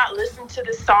have not listened to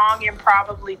this song in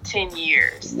probably 10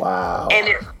 years. Wow. And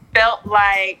it felt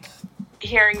like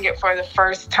hearing it for the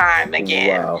first time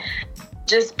again. Wow.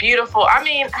 Just beautiful. I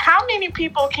mean, how many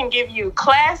people can give you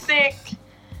classic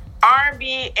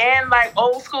R&B and like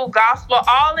old school gospel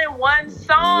all in one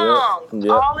song? Yep.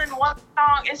 All in one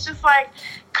song. It's just like,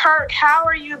 Kirk, how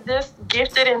are you this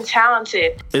gifted and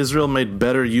talented? Israel made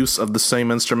better use of the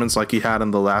same instruments like he had in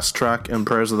the last track in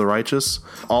Prayers of the Righteous.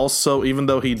 Also, even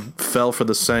though he fell for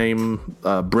the same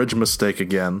bridge mistake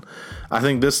again, I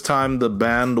think this time the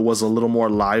band was a little more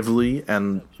lively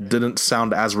and didn't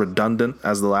sound as redundant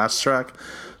as the last track,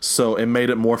 so it made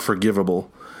it more forgivable.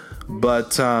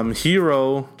 But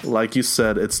Hero, like you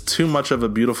said, it's too much of a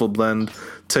beautiful blend,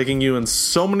 taking you in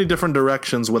so many different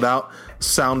directions without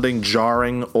sounding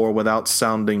jarring or without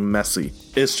sounding messy.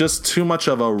 It's just too much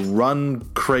of a run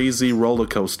crazy roller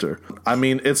coaster. I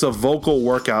mean, it's a vocal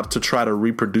workout to try to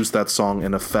reproduce that song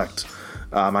in effect.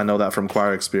 I know that from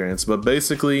choir experience. But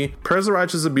basically, Prayers of the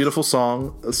Righteous is a beautiful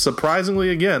song. Surprisingly,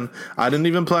 again, I didn't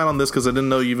even plan on this because I didn't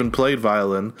know you even played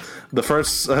violin. The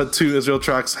first two Israel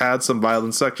tracks had some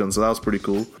violin sections, so that was pretty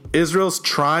cool. Israel's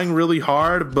trying really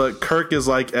hard, but Kirk is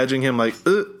like edging him like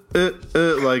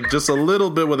just a little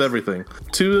bit with everything.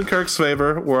 To in Kirk's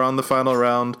favor, we're on the final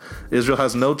round. Israel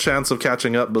has no chance of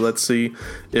catching up, but let's see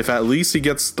if at least he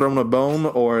gets thrown a bone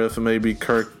or if maybe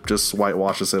Kirk just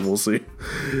whitewashes him. We'll see.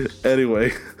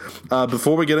 Anyway,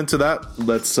 before we get into that,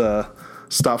 let's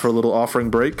stop for a little offering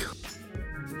break.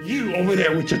 You over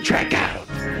there with your track out.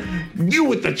 You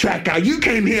with the track out. You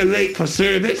came here late for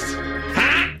service.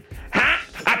 Huh?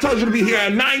 I told you to be here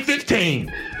at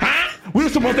 9:15. Huh? We were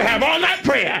supposed to have all night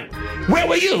prayer. Where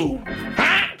were you?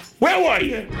 Huh? Where were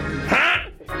you? Huh?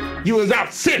 You was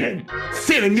out sinning.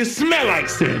 Sinning. You smell like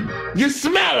sin. You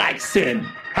smell like sin.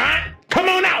 Huh? Come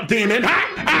on out, demon.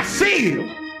 Huh? I see you.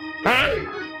 Huh?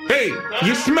 Hey,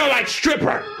 you smell like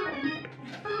stripper.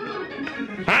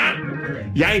 Huh?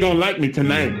 You ain't gonna like me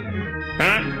tonight. Huh?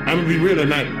 I'm gonna be real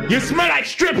tonight. You smell like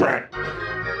stripper.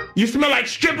 You smell like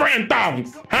stripper and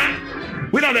thongs. Huh?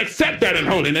 We don't accept that in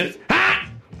holiness. Huh?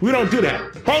 We don't do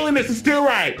that. Holiness is still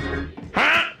right.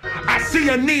 Huh? I see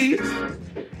your knees.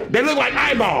 They look like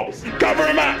eyeballs. Cover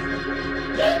them up.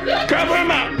 Cover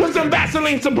them up. Put some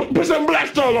Vaseline, put some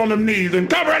black oil on them knees and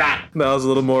cover it up. That was a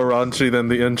little more raunchy than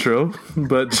the intro,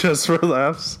 but just for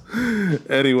laughs.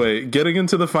 Anyway, getting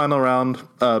into the final round,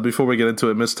 before we get into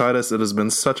it, Miss Titus, it has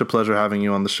been such a pleasure having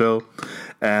you on the show,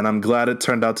 and I'm glad it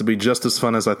turned out to be just as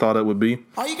fun as I thought it would be.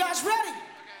 Are you guys ready?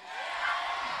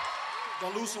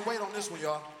 Gonna lose some weight on this one,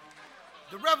 y'all.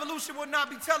 The revolution will not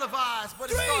be televised, but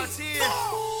it starts here.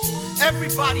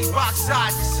 Everybody rock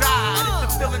side to side. If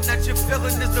the feeling that you're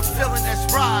feeling is the feeling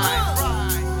that's right.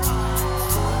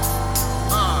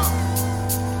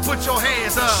 Put your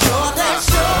hands up. Sure that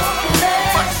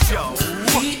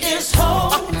show. He is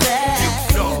holy.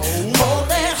 You know.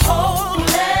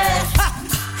 Holy.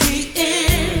 He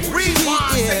is.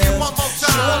 Rewind, say it one more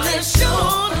time.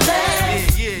 Surely.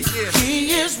 Yeah.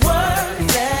 He is worthy.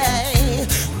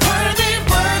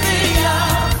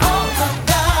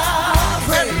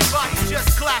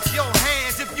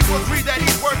 Agree that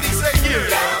he's worthy, say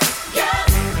yeah.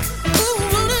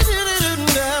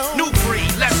 New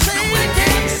breed, let's do it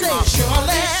again.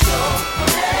 Surely.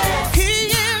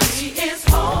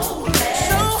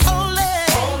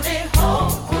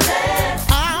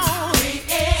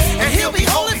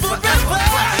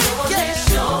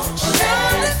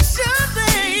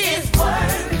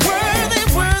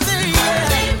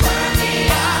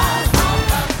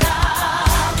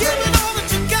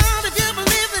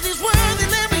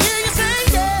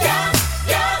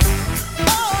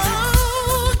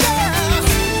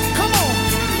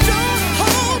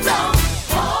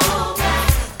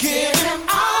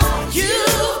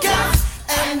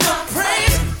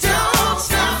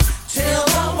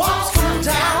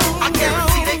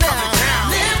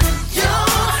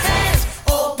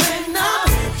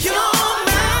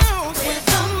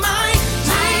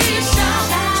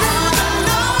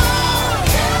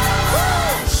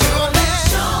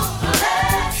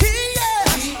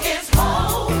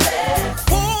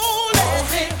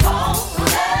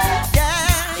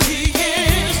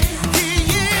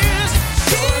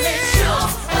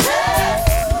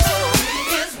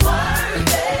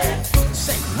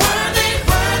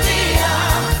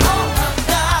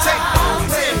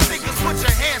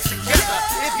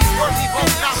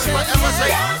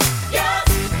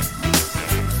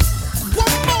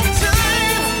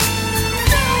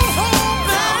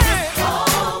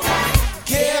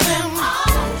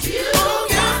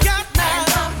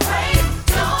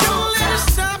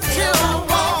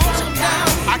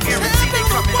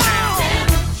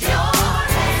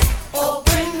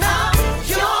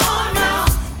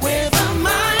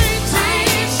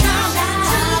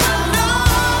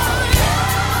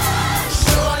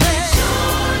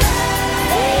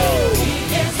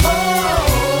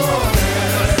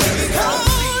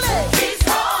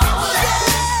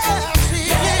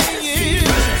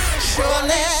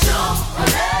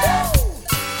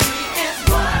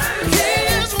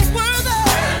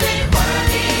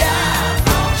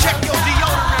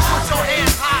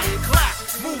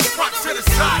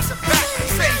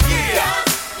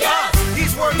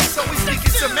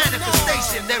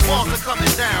 that walls are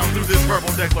coming down through this verbal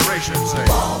declaration. Say.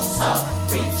 Walls of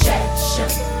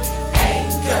rejection,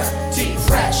 anger,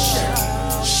 depression.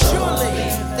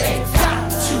 Surely they've got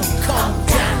to come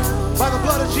down. By the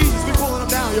blood of Jesus, we pulling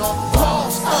them down, y'all.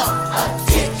 Walls of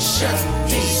addiction,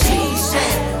 disease,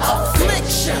 and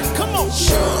affliction. Come on,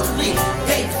 surely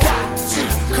they've got to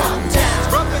come down.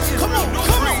 Come on, come on,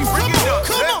 come on,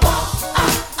 come on. Walls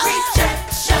of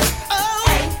rejection,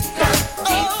 anger,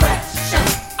 depression.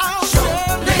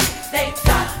 Surely they've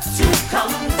got to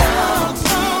come down.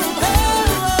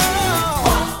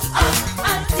 Walls of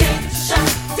addiction,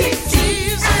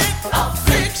 disease, and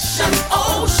affliction.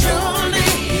 Oh, surely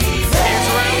they've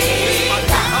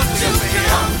got to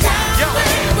come down.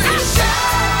 We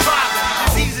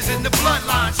shout. Diseases in the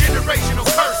bloodline, generational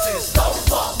curses. Those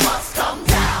walls must come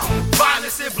down.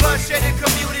 Violence and bloodshed in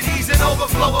communities and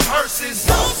overflow of hearses.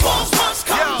 Those walls must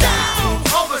come down.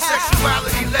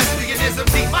 Homosexuality, lesbianism,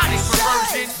 demonic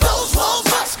perversion. Those walls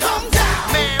must come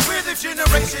down. Man, we're the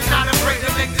generation not afraid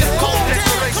to make this bold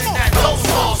declaration that those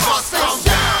walls must come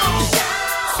down.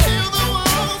 Till the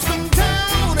walls come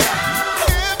down.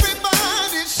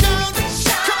 Everybody shout.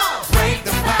 Come on. Break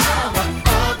the power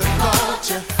of the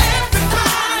culture.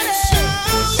 Everybody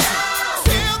shout.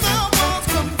 Till the walls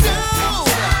come down.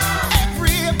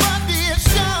 Everybody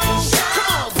shout. Come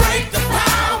on. Break the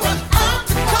power of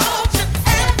the culture.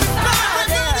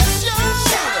 Everybody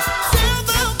shout. Till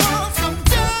the walls come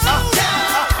down.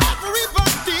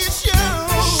 Everybody shout.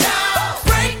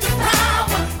 Break the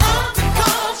power of the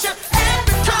culture.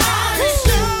 Everybody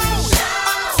shout.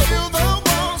 Until the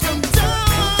walls come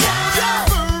down.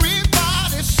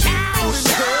 Everybody shout.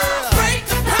 Break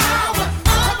the power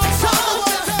of the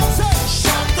culture.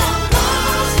 Shout the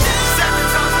walls down. 7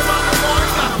 times around the world,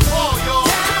 you got a wall, y'all.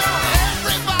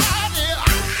 Everybody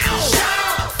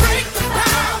shout. Break the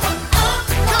power of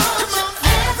the culture.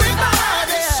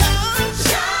 Everybody shout.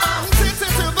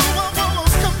 Till the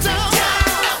walls come down.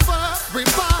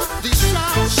 Everybody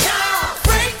shout.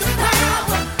 Break the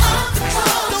power of the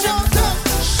culture.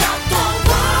 Shout the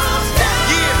walls down.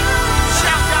 Yeah,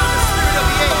 shout down the spirit of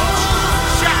the age.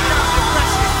 Shout down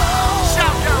depression.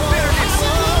 Shout down bitterness.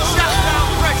 Shout down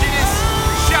prejudice.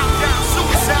 Shout down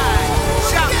suicide.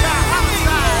 Shout down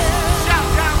homicide. Shout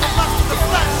down the lust of the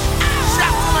flesh.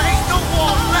 Shout till there ain't no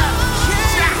more left.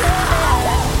 Shout.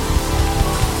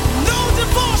 No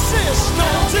divorces. No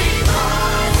divorces.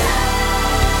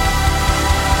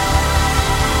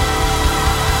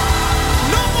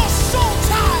 No more soul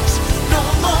ties. No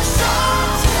more soul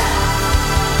ties.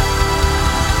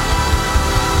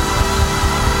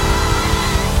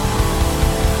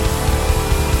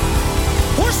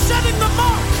 We're setting the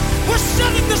mark. We're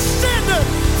setting the standard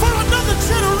for another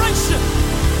generation.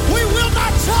 We will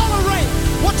not tolerate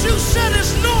what you said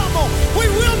is normal. We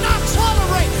will not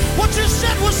tolerate what you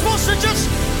said we're supposed to just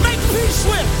make peace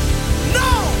with.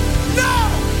 No, no,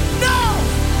 no.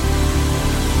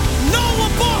 No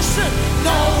abortion.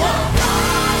 No abortion.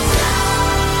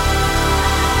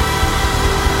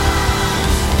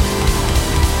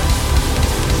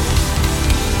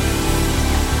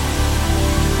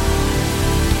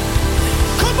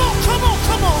 Come on, come on,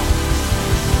 come on.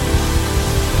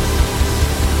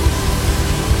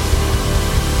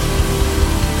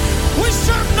 We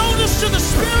serve notice to the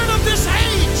spirit of this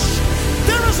age.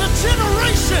 There is a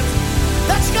generation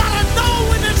that's got to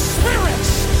know in its spirit,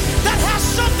 that has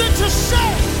something to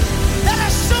say, that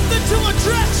has something to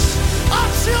address. Our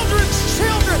children's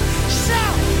children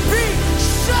shall be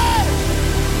saved.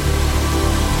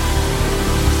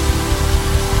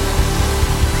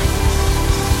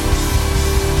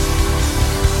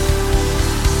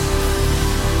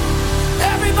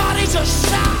 Everybody just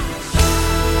shout.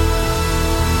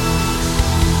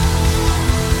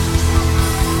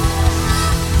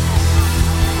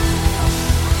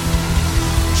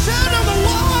 Sound of the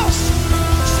walls.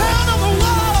 Sound of the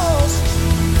walls.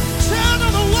 Sound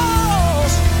of the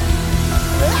walls.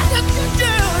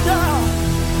 Down.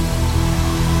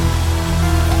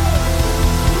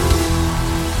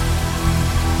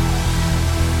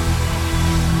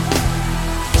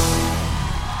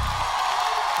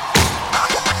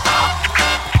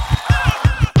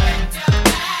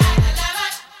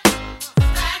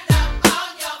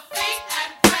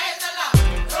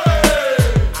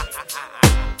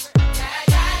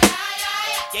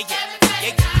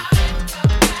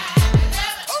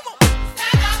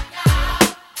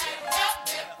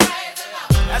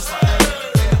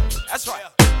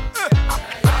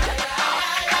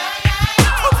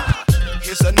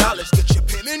 Here's the knowledge, get your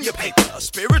pen and your paper, a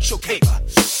spiritual caper.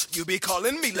 You be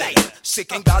calling me late.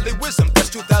 Sick and godly wisdom, that's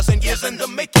 2,000 years in the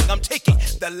making. I'm taking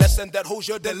the lesson that holds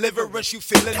your deliverance. You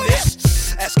feeling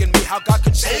this? Asking me how God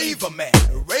can save a man,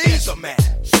 raise a man.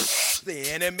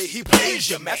 The enemy, he plays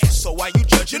your man. So why you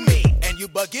judging me and you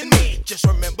bugging me? Just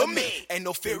remember me, ain't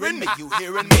no fear in me. You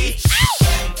hearing me?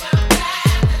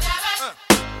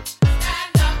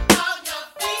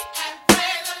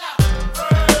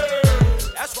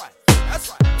 That's right. That's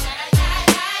right.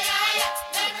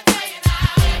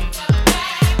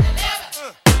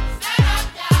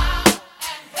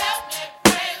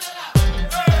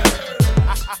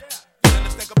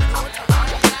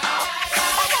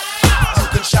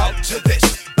 Shout to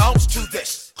this, bounce to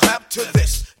this, clap to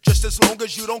this, just as long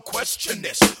as you don't question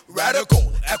this.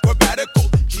 Radical, acrobatical,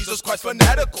 Jesus Christ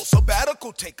fanatical,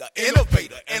 sabbatical taker,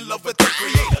 innovator, in love with the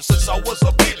creator. Since I was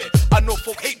a baby, I know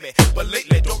folk hate me, but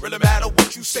lately don't really matter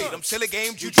what you say. Them silly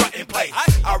games you try and play,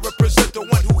 I represent the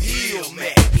one who healed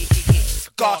me.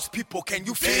 God's people, can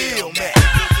you feel me?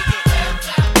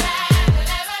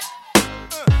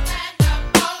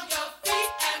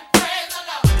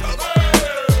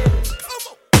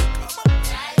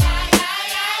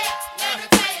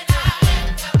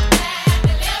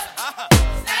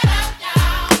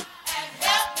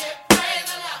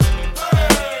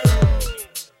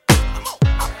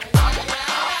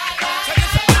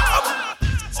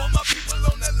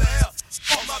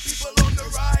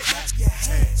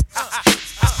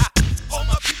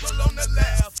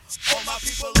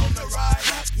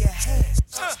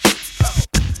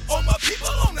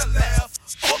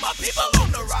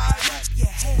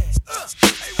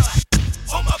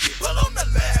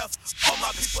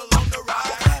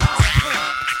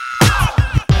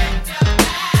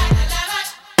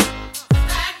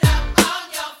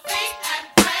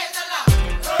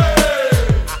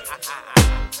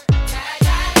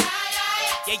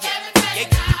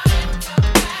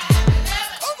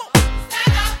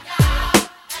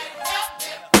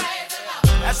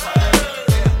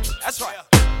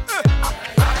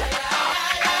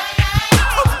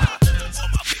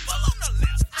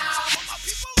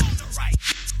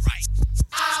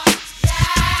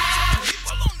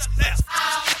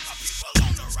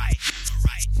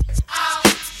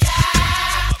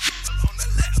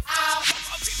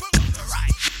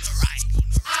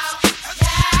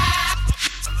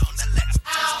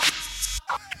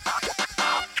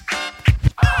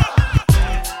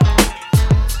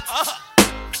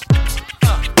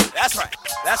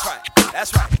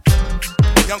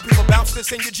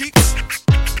 In your Jeeps,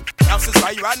 bouncers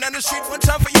while you riding down the street. One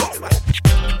time for you.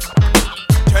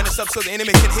 Turn this up so the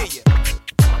enemy can hear you.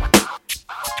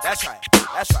 That's right.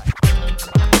 That's right.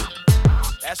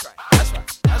 That's right. That's right.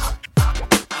 That's right.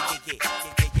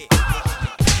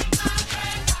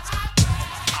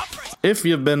 If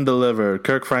You've Been Delivered,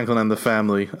 Kirk Franklin and the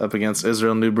Family up against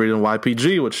Israel New Breed and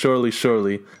YPG with Surely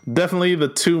Surely. Definitely the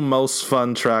two most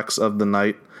fun tracks of the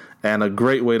night, and a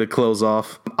great way to close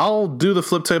off. I'll do the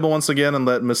flip table once again and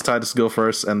let Miss Titus go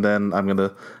first, and then I'm going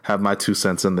to have my 2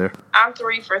 cents in there. I'm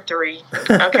 3 for 3.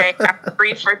 Okay, I'm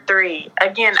 3 for 3.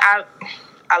 Again, I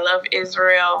love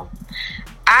Israel.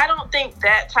 I don't think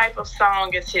that type of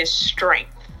song is his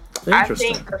strength. I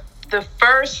think the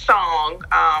first song,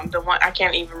 the one, I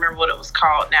can't even remember what it was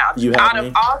called now. Out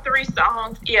of all 3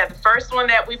 songs, yeah, the first one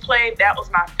that we played, that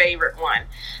was my favorite one.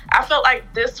 I felt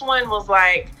like this one was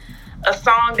like a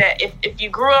song that if you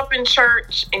grew up in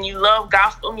church and you love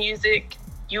gospel music,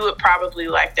 you would probably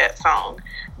like that song.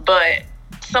 But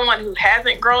someone who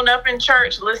hasn't grown up in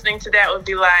church listening to that would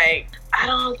be like, I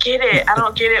don't get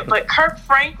it. But Kirk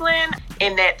Franklin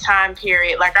in that time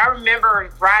period, like I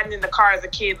remember riding in the car as a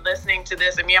kid listening to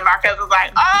this, and me and my cousin was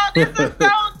like, oh, this is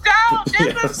so dope.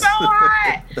 This is so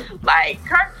hot. Like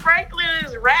Kirk Franklin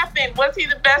is rapping. Was he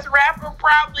the best rapper?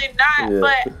 Probably not. Yeah.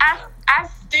 But I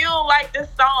still like this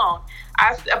song.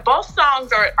 Both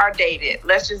songs are dated.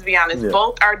 Let's just be honest. Yeah.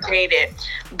 Both are dated.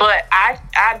 But I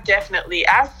definitely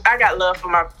got love for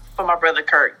my brother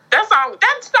Kirk. That song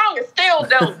is still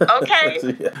dope.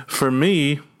 Okay. Yeah. For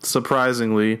me,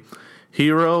 surprisingly,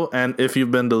 Hero and If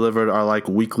You've Been Delivered are like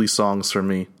weekly songs for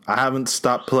me. I haven't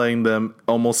stopped playing them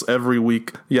almost every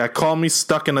week. Yeah, call me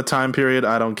stuck in a time period.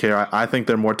 I don't care. I think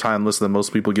they're more timeless than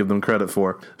most people give them credit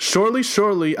for. Surely,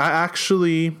 Surely, I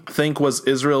actually think was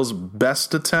Israel's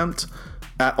best attempt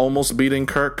at almost beating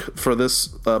Kirk for this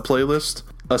playlist.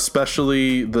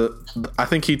 Especially I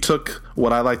think he took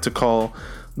what I like to call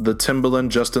the Timbaland,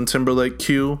 Justin Timberlake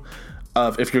cue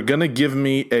of, if you're going to give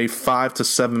me a 5 to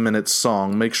 7 minute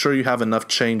song, make sure you have enough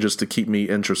changes to keep me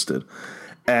interested.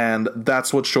 And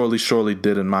that's what Surely Surely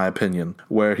did, in my opinion,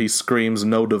 where he screams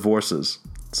no divorces.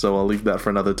 So I'll leave that for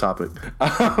another topic.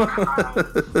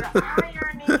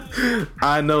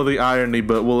 I know the irony,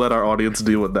 but we'll let our audience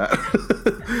deal with that.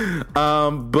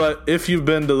 But if you've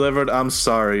been delivered, I'm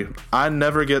sorry. I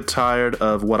never get tired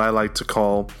of what I like to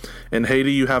call, in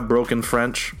Haiti you have broken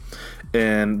French.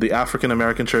 In the African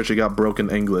American church, you got broken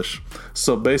English.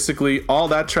 So basically, all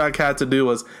that track had to do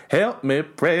was, help me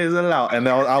praise the Lord. And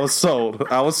I was sold.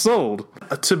 I was sold.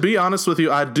 To be honest with you,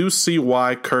 I do see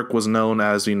why Kirk was known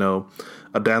as,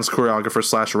 a dance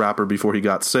choreographer / rapper before he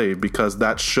got saved, because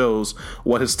that shows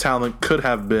what his talent could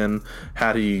have been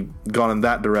had he gone in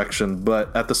that direction.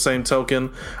 But at the same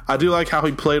token, I do like how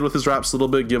he played with his raps a little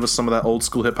bit, give us some of that old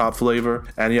school hip hop flavor.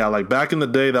 And yeah, like back in the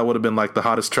day, that would have been like the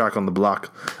hottest track on the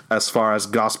block as far as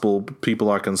gospel people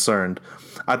are concerned.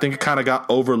 I think it kind of got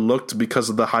overlooked because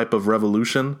of the hype of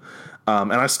Revolution.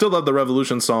 And I still love the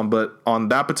Revolution song, but on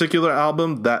that particular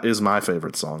album, that is my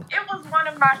favorite song. It was one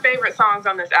of my favorite songs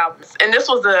on this album, and this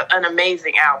was an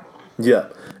amazing album. Yeah,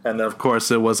 and of course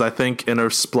it was, I think,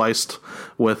 interspliced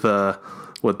with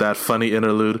that funny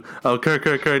interlude. Oh,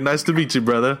 Kirk, nice to meet you,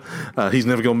 brother. He's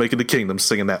never gonna make it to Kingdom,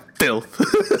 singing that filth.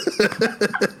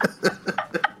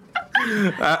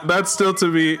 That's still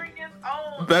to me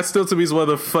is one of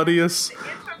the funniest. The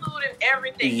interlude and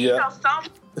everything. Yeah.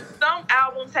 Some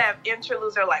albums have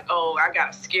interludes that are like, oh, I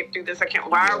gotta skip through this. I can't.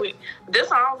 Why are we? This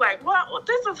one, I was like, what? Well,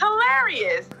 this is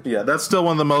hilarious. Yeah, that's still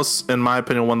one of the most, in my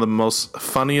opinion, one of the most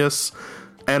funniest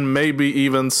and maybe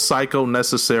even psycho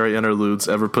necessary interludes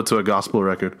ever put to a gospel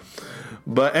record.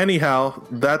 But anyhow,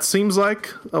 that seems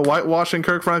like a whitewash in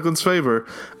Kirk Franklin's favor.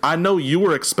 I know you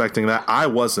were expecting that. I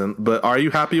wasn't. But are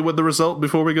you happy with the result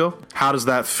before we go? How does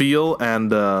that feel?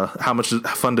 And how much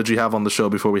fun did you have on the show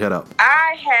before we head out?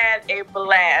 I had a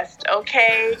blast,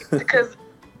 okay? Because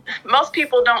most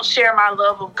people don't share my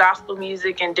love of gospel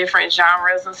music and different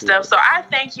genres and stuff. So I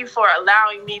thank you for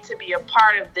allowing me to be a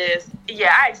part of this.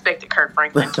 Yeah, I expected Kirk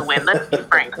Franklin to win. Let's be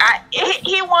frank.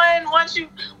 He won once you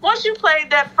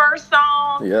played that first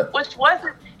song, which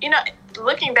wasn't,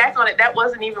 looking back on it, that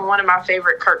wasn't even one of my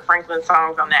favorite Kirk Franklin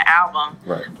songs on that album.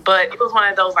 Right. But it was one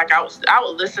of those, like, I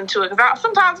would listen to it, because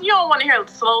sometimes you don't want to hear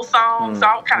slow songs, so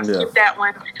I would kind of skip that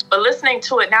one. But listening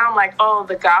to it now, I'm like, oh,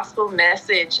 the gospel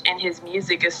message in his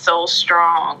music is so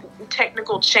strong.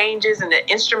 Technical changes and the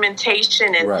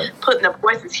instrumentation and putting the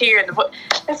voices here and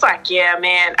it's like, yeah,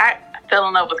 man, I fell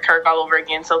in love with Kirk all over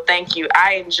again. So thank you.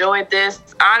 I enjoyed this.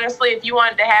 Honestly, if you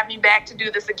wanted to have me back to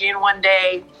do this again one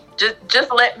day,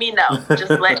 just let me know.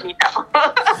 Just let me know.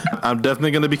 I'm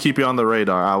definitely going to be keeping you on the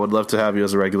radar. I would love to have you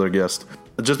as a regular guest.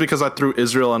 Just because I threw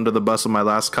Israel under the bus with my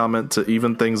last comment to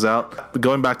even things out,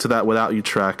 going back to that Without You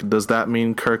track, does that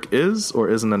mean Kirk is or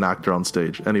isn't an actor on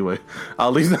stage? Anyway,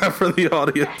 I'll leave that for the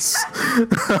audience.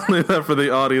 I'll leave that for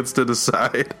the audience to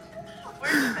decide. We're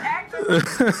just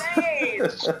actors on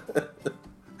stage.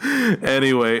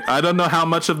 Anyway, I don't know how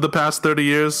much of the past 30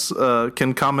 years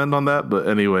can comment on that, but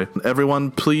anyway, everyone,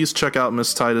 please check out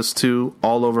Miss Titus 2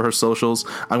 all over her socials.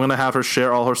 I'm going to have her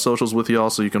share all her socials with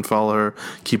y'all so you can follow her,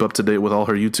 keep up to date with all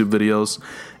her YouTube videos.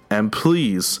 And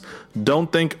please,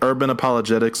 don't think Urban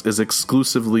Apologetics is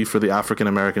exclusively for the African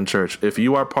American church. If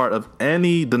you are part of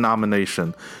any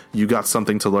denomination, you got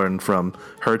something to learn from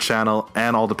her channel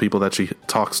and all the people that she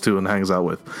talks to and hangs out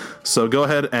with. So go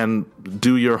ahead and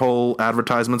do your whole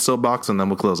advertisement soapbox, and then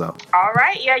we'll close out. All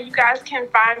right. Yeah, you guys can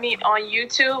find me on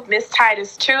YouTube, Miss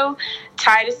Titus 2.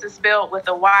 Titus is spelled with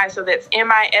a Y, so that's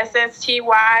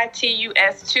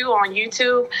MISSTYTUS2 on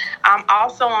YouTube. I'm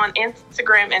also on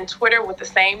Instagram and Twitter with the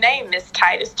same name, Miss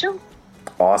Titus 2.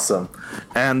 Awesome.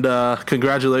 And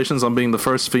congratulations on being the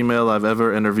first female I've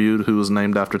ever interviewed who was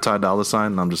named after Ty Dolla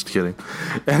 $ign. I'm just kidding.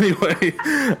 Anyway,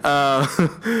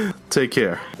 take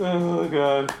care. Oh,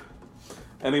 God.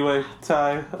 Anyway,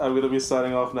 Ty, I'm going to be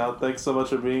signing off now. Thanks so much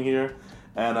for being here.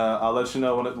 And I'll let you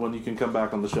know when you can come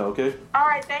back on the show, okay? All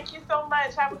right. Thank you so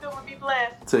much. Have a good one. Be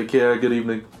blessed. Take care. Good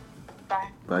evening. Bye.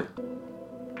 Bye.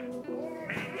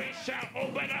 We shall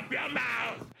open up your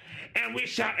mouth, and we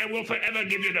shall, and we'll forever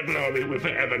give you the glory. We'll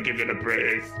forever give you the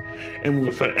praise, and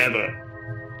we'll forever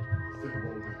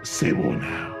say, "Woe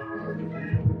now,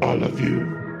 all of you,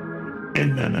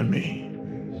 and none of me."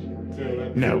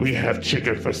 Now we have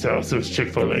chicken for sale, since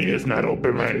Chick-fil-A is not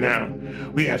open right now.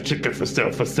 We have chicken for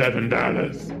sale for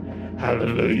 $7.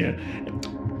 Hallelujah.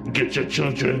 Get your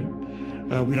children.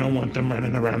 We don't want them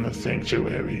running around the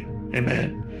sanctuary.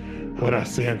 Amen. What I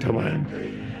say unto one,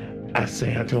 I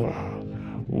say unto all.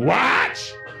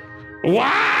 Watch!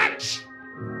 Watch!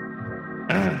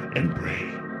 And pray.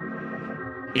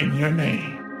 In your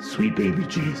name, sweet baby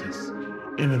Jesus,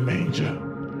 in the manger.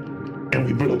 And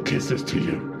we blow kisses to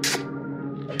you.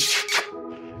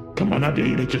 Come on, I dare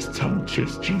you to just tongue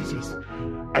kiss Jesus.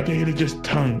 I dare you to just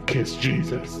tongue kiss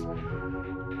Jesus.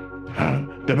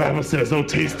 The Bible says, oh,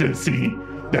 taste and see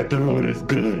that the Lord is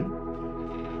good.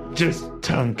 Just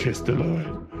tongue kiss the Lord.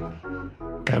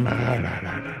 Come on.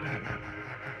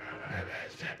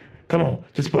 Come on,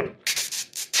 just put.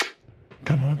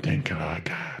 Come on, thank you, Lord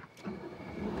God.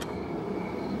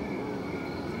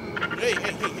 Hey,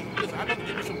 listen, I need to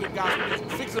give you some good gospel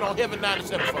music. Fix it on Heaven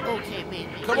 97 for me. Okay, baby.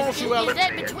 Come on, Shuella. Is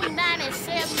that between 9 and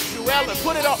 7? Shuella,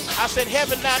 put it on. I said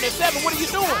Heaven 97. What are you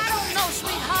doing? I don't know,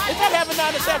 sweetheart. Is that Heaven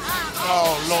 97?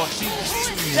 Oh, Lord Jesus.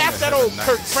 That's that old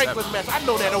Kirk Franklin mess. I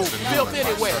know that old filth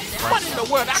anywhere. What in the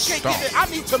world? I can't get it. I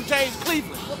need some James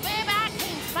Cleveland. Well, baby, I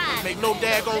can't find it. Make no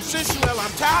daggone sense, Shuella.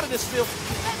 I'm tired of this filth.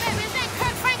 Baby, is that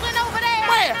Kirk Franklin over there?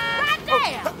 Where? Right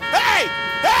there. Hey!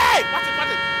 Watch it.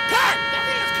 Kirk!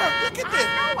 Kirk, look at this.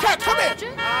 Kirk, come here.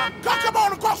 Kirk, come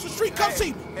on across the street. Come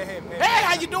see me. Hey,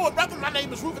 how you doing, brother? My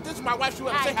name is Rufus. This is my wife,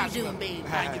 Shuella. Say hi, you doing, baby?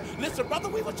 Listen, brother,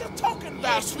 we were just talking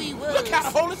about yes, you. We was. Look how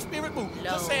the Holy Spirit moved.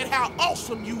 Just saying how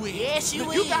awesome you is. Yes, you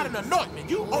is. You got an anointment.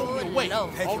 You on your way.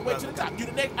 Lord. On the way to the top. You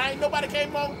the next. Ain't nobody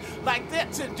came on like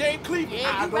that since James Cleveland.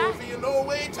 Yeah, I don't feel no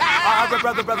way All right,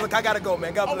 brother, look, I gotta go,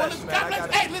 man. God bless you, man. God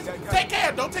bless. Hey, listen, take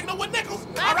care. Don't take no one nickels.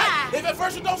 All right? If at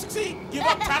first you don't succeed, give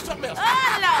up. Try something else.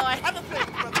 Oh, Lord.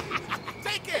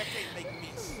 Take care. Can't make me.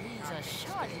 He's a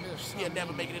short little son. He'll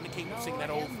never make it in the kingdom singing that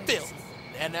old filth.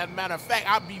 And as a matter of fact,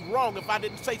 I'd be wrong if I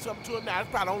didn't say something to him now. That's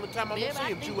probably the only time I'm going to see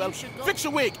him, Jewel. Fix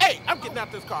your wig. Hey, I'm getting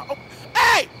out this car. Oh.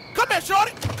 Hey, come here,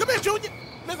 shorty. Come here, Junior.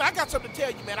 Listen, I got something to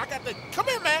tell you, man. Come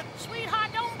here, man.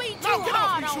 Sweetheart, don't be too get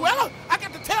hard off me, on Shuella. I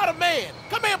got to tell the man.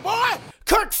 Come here, boy.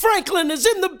 Kirk Franklin is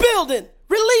in the building.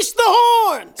 Release the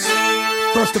horns.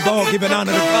 First of all, giving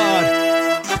honor to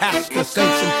God, pastor,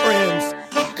 saints, and friends.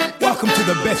 Welcome to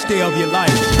the best day of your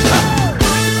life.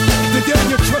 The day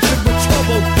you're trusted with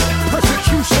trouble,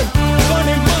 persecution,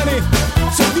 money,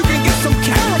 so you can get some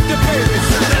character, baby.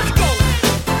 Let's go.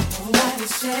 Nobody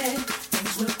said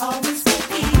things would always be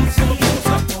easy.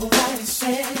 Nobody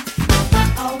said it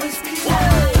would always be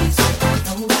nice.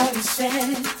 Nobody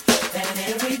said that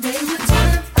every day would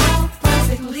turn out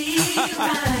perfectly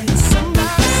right.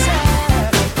 Somebody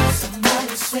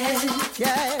said,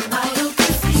 yeah.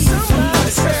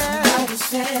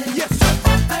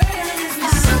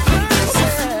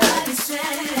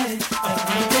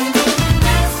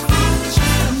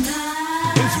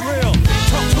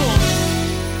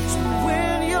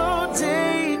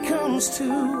 To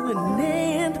an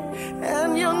end,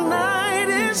 and your night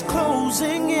is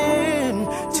closing in.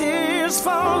 Tears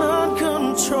fall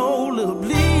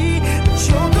uncontrollably, but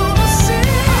you're gonna sing.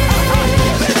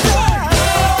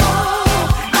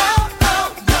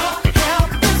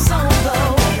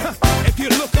 If you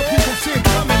look up, you can see it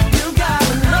coming. You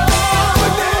gotta know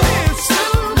what that is.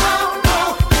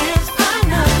 Tomorrow is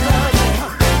another.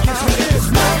 His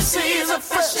mercies are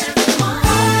fresh every morning.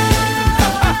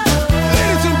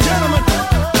 Ladies and gentlemen,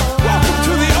 welcome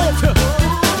to the altar.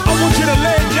 I want you to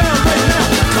lay it down right now.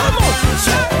 Come on,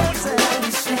 say.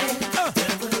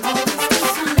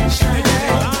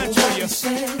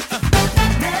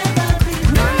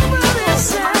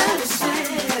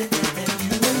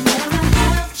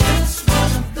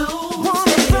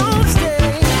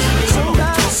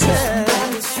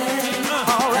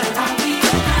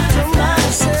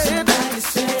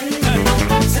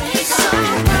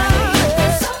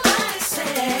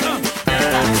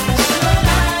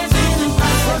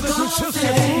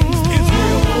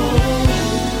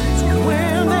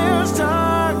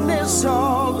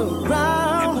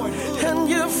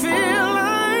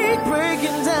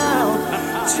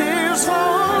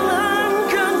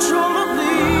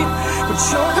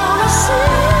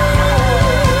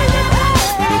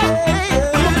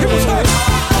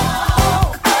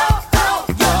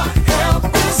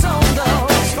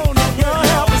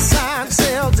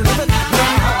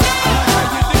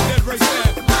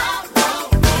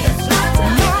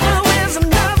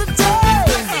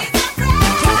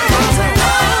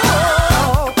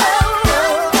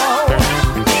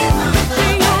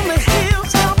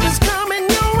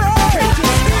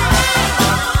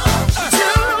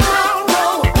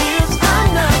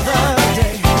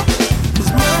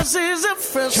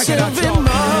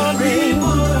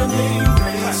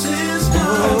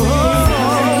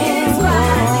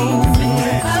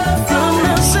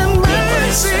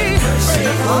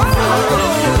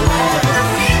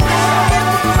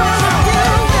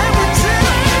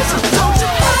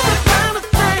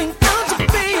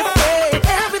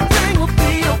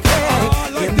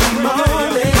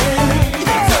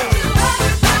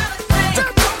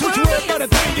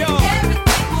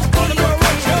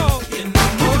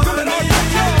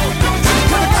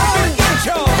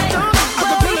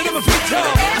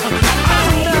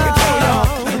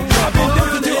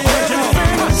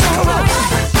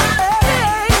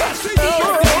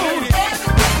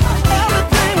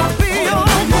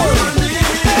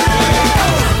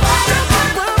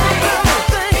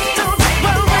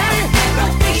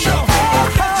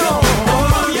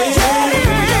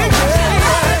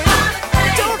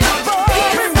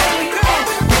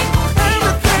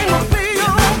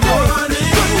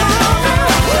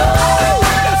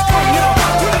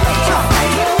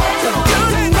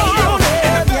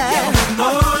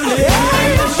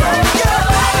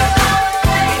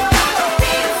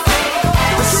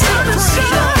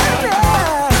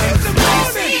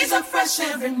 fresh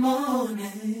every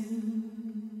morning.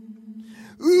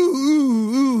 Ooh,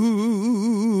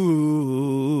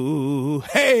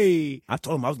 hey! I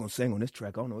told them I was gonna sing on this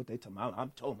track. I don't know what they talking about. I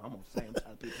told them I'm gonna sing. I'm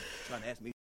tired of people trying to ask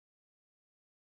me.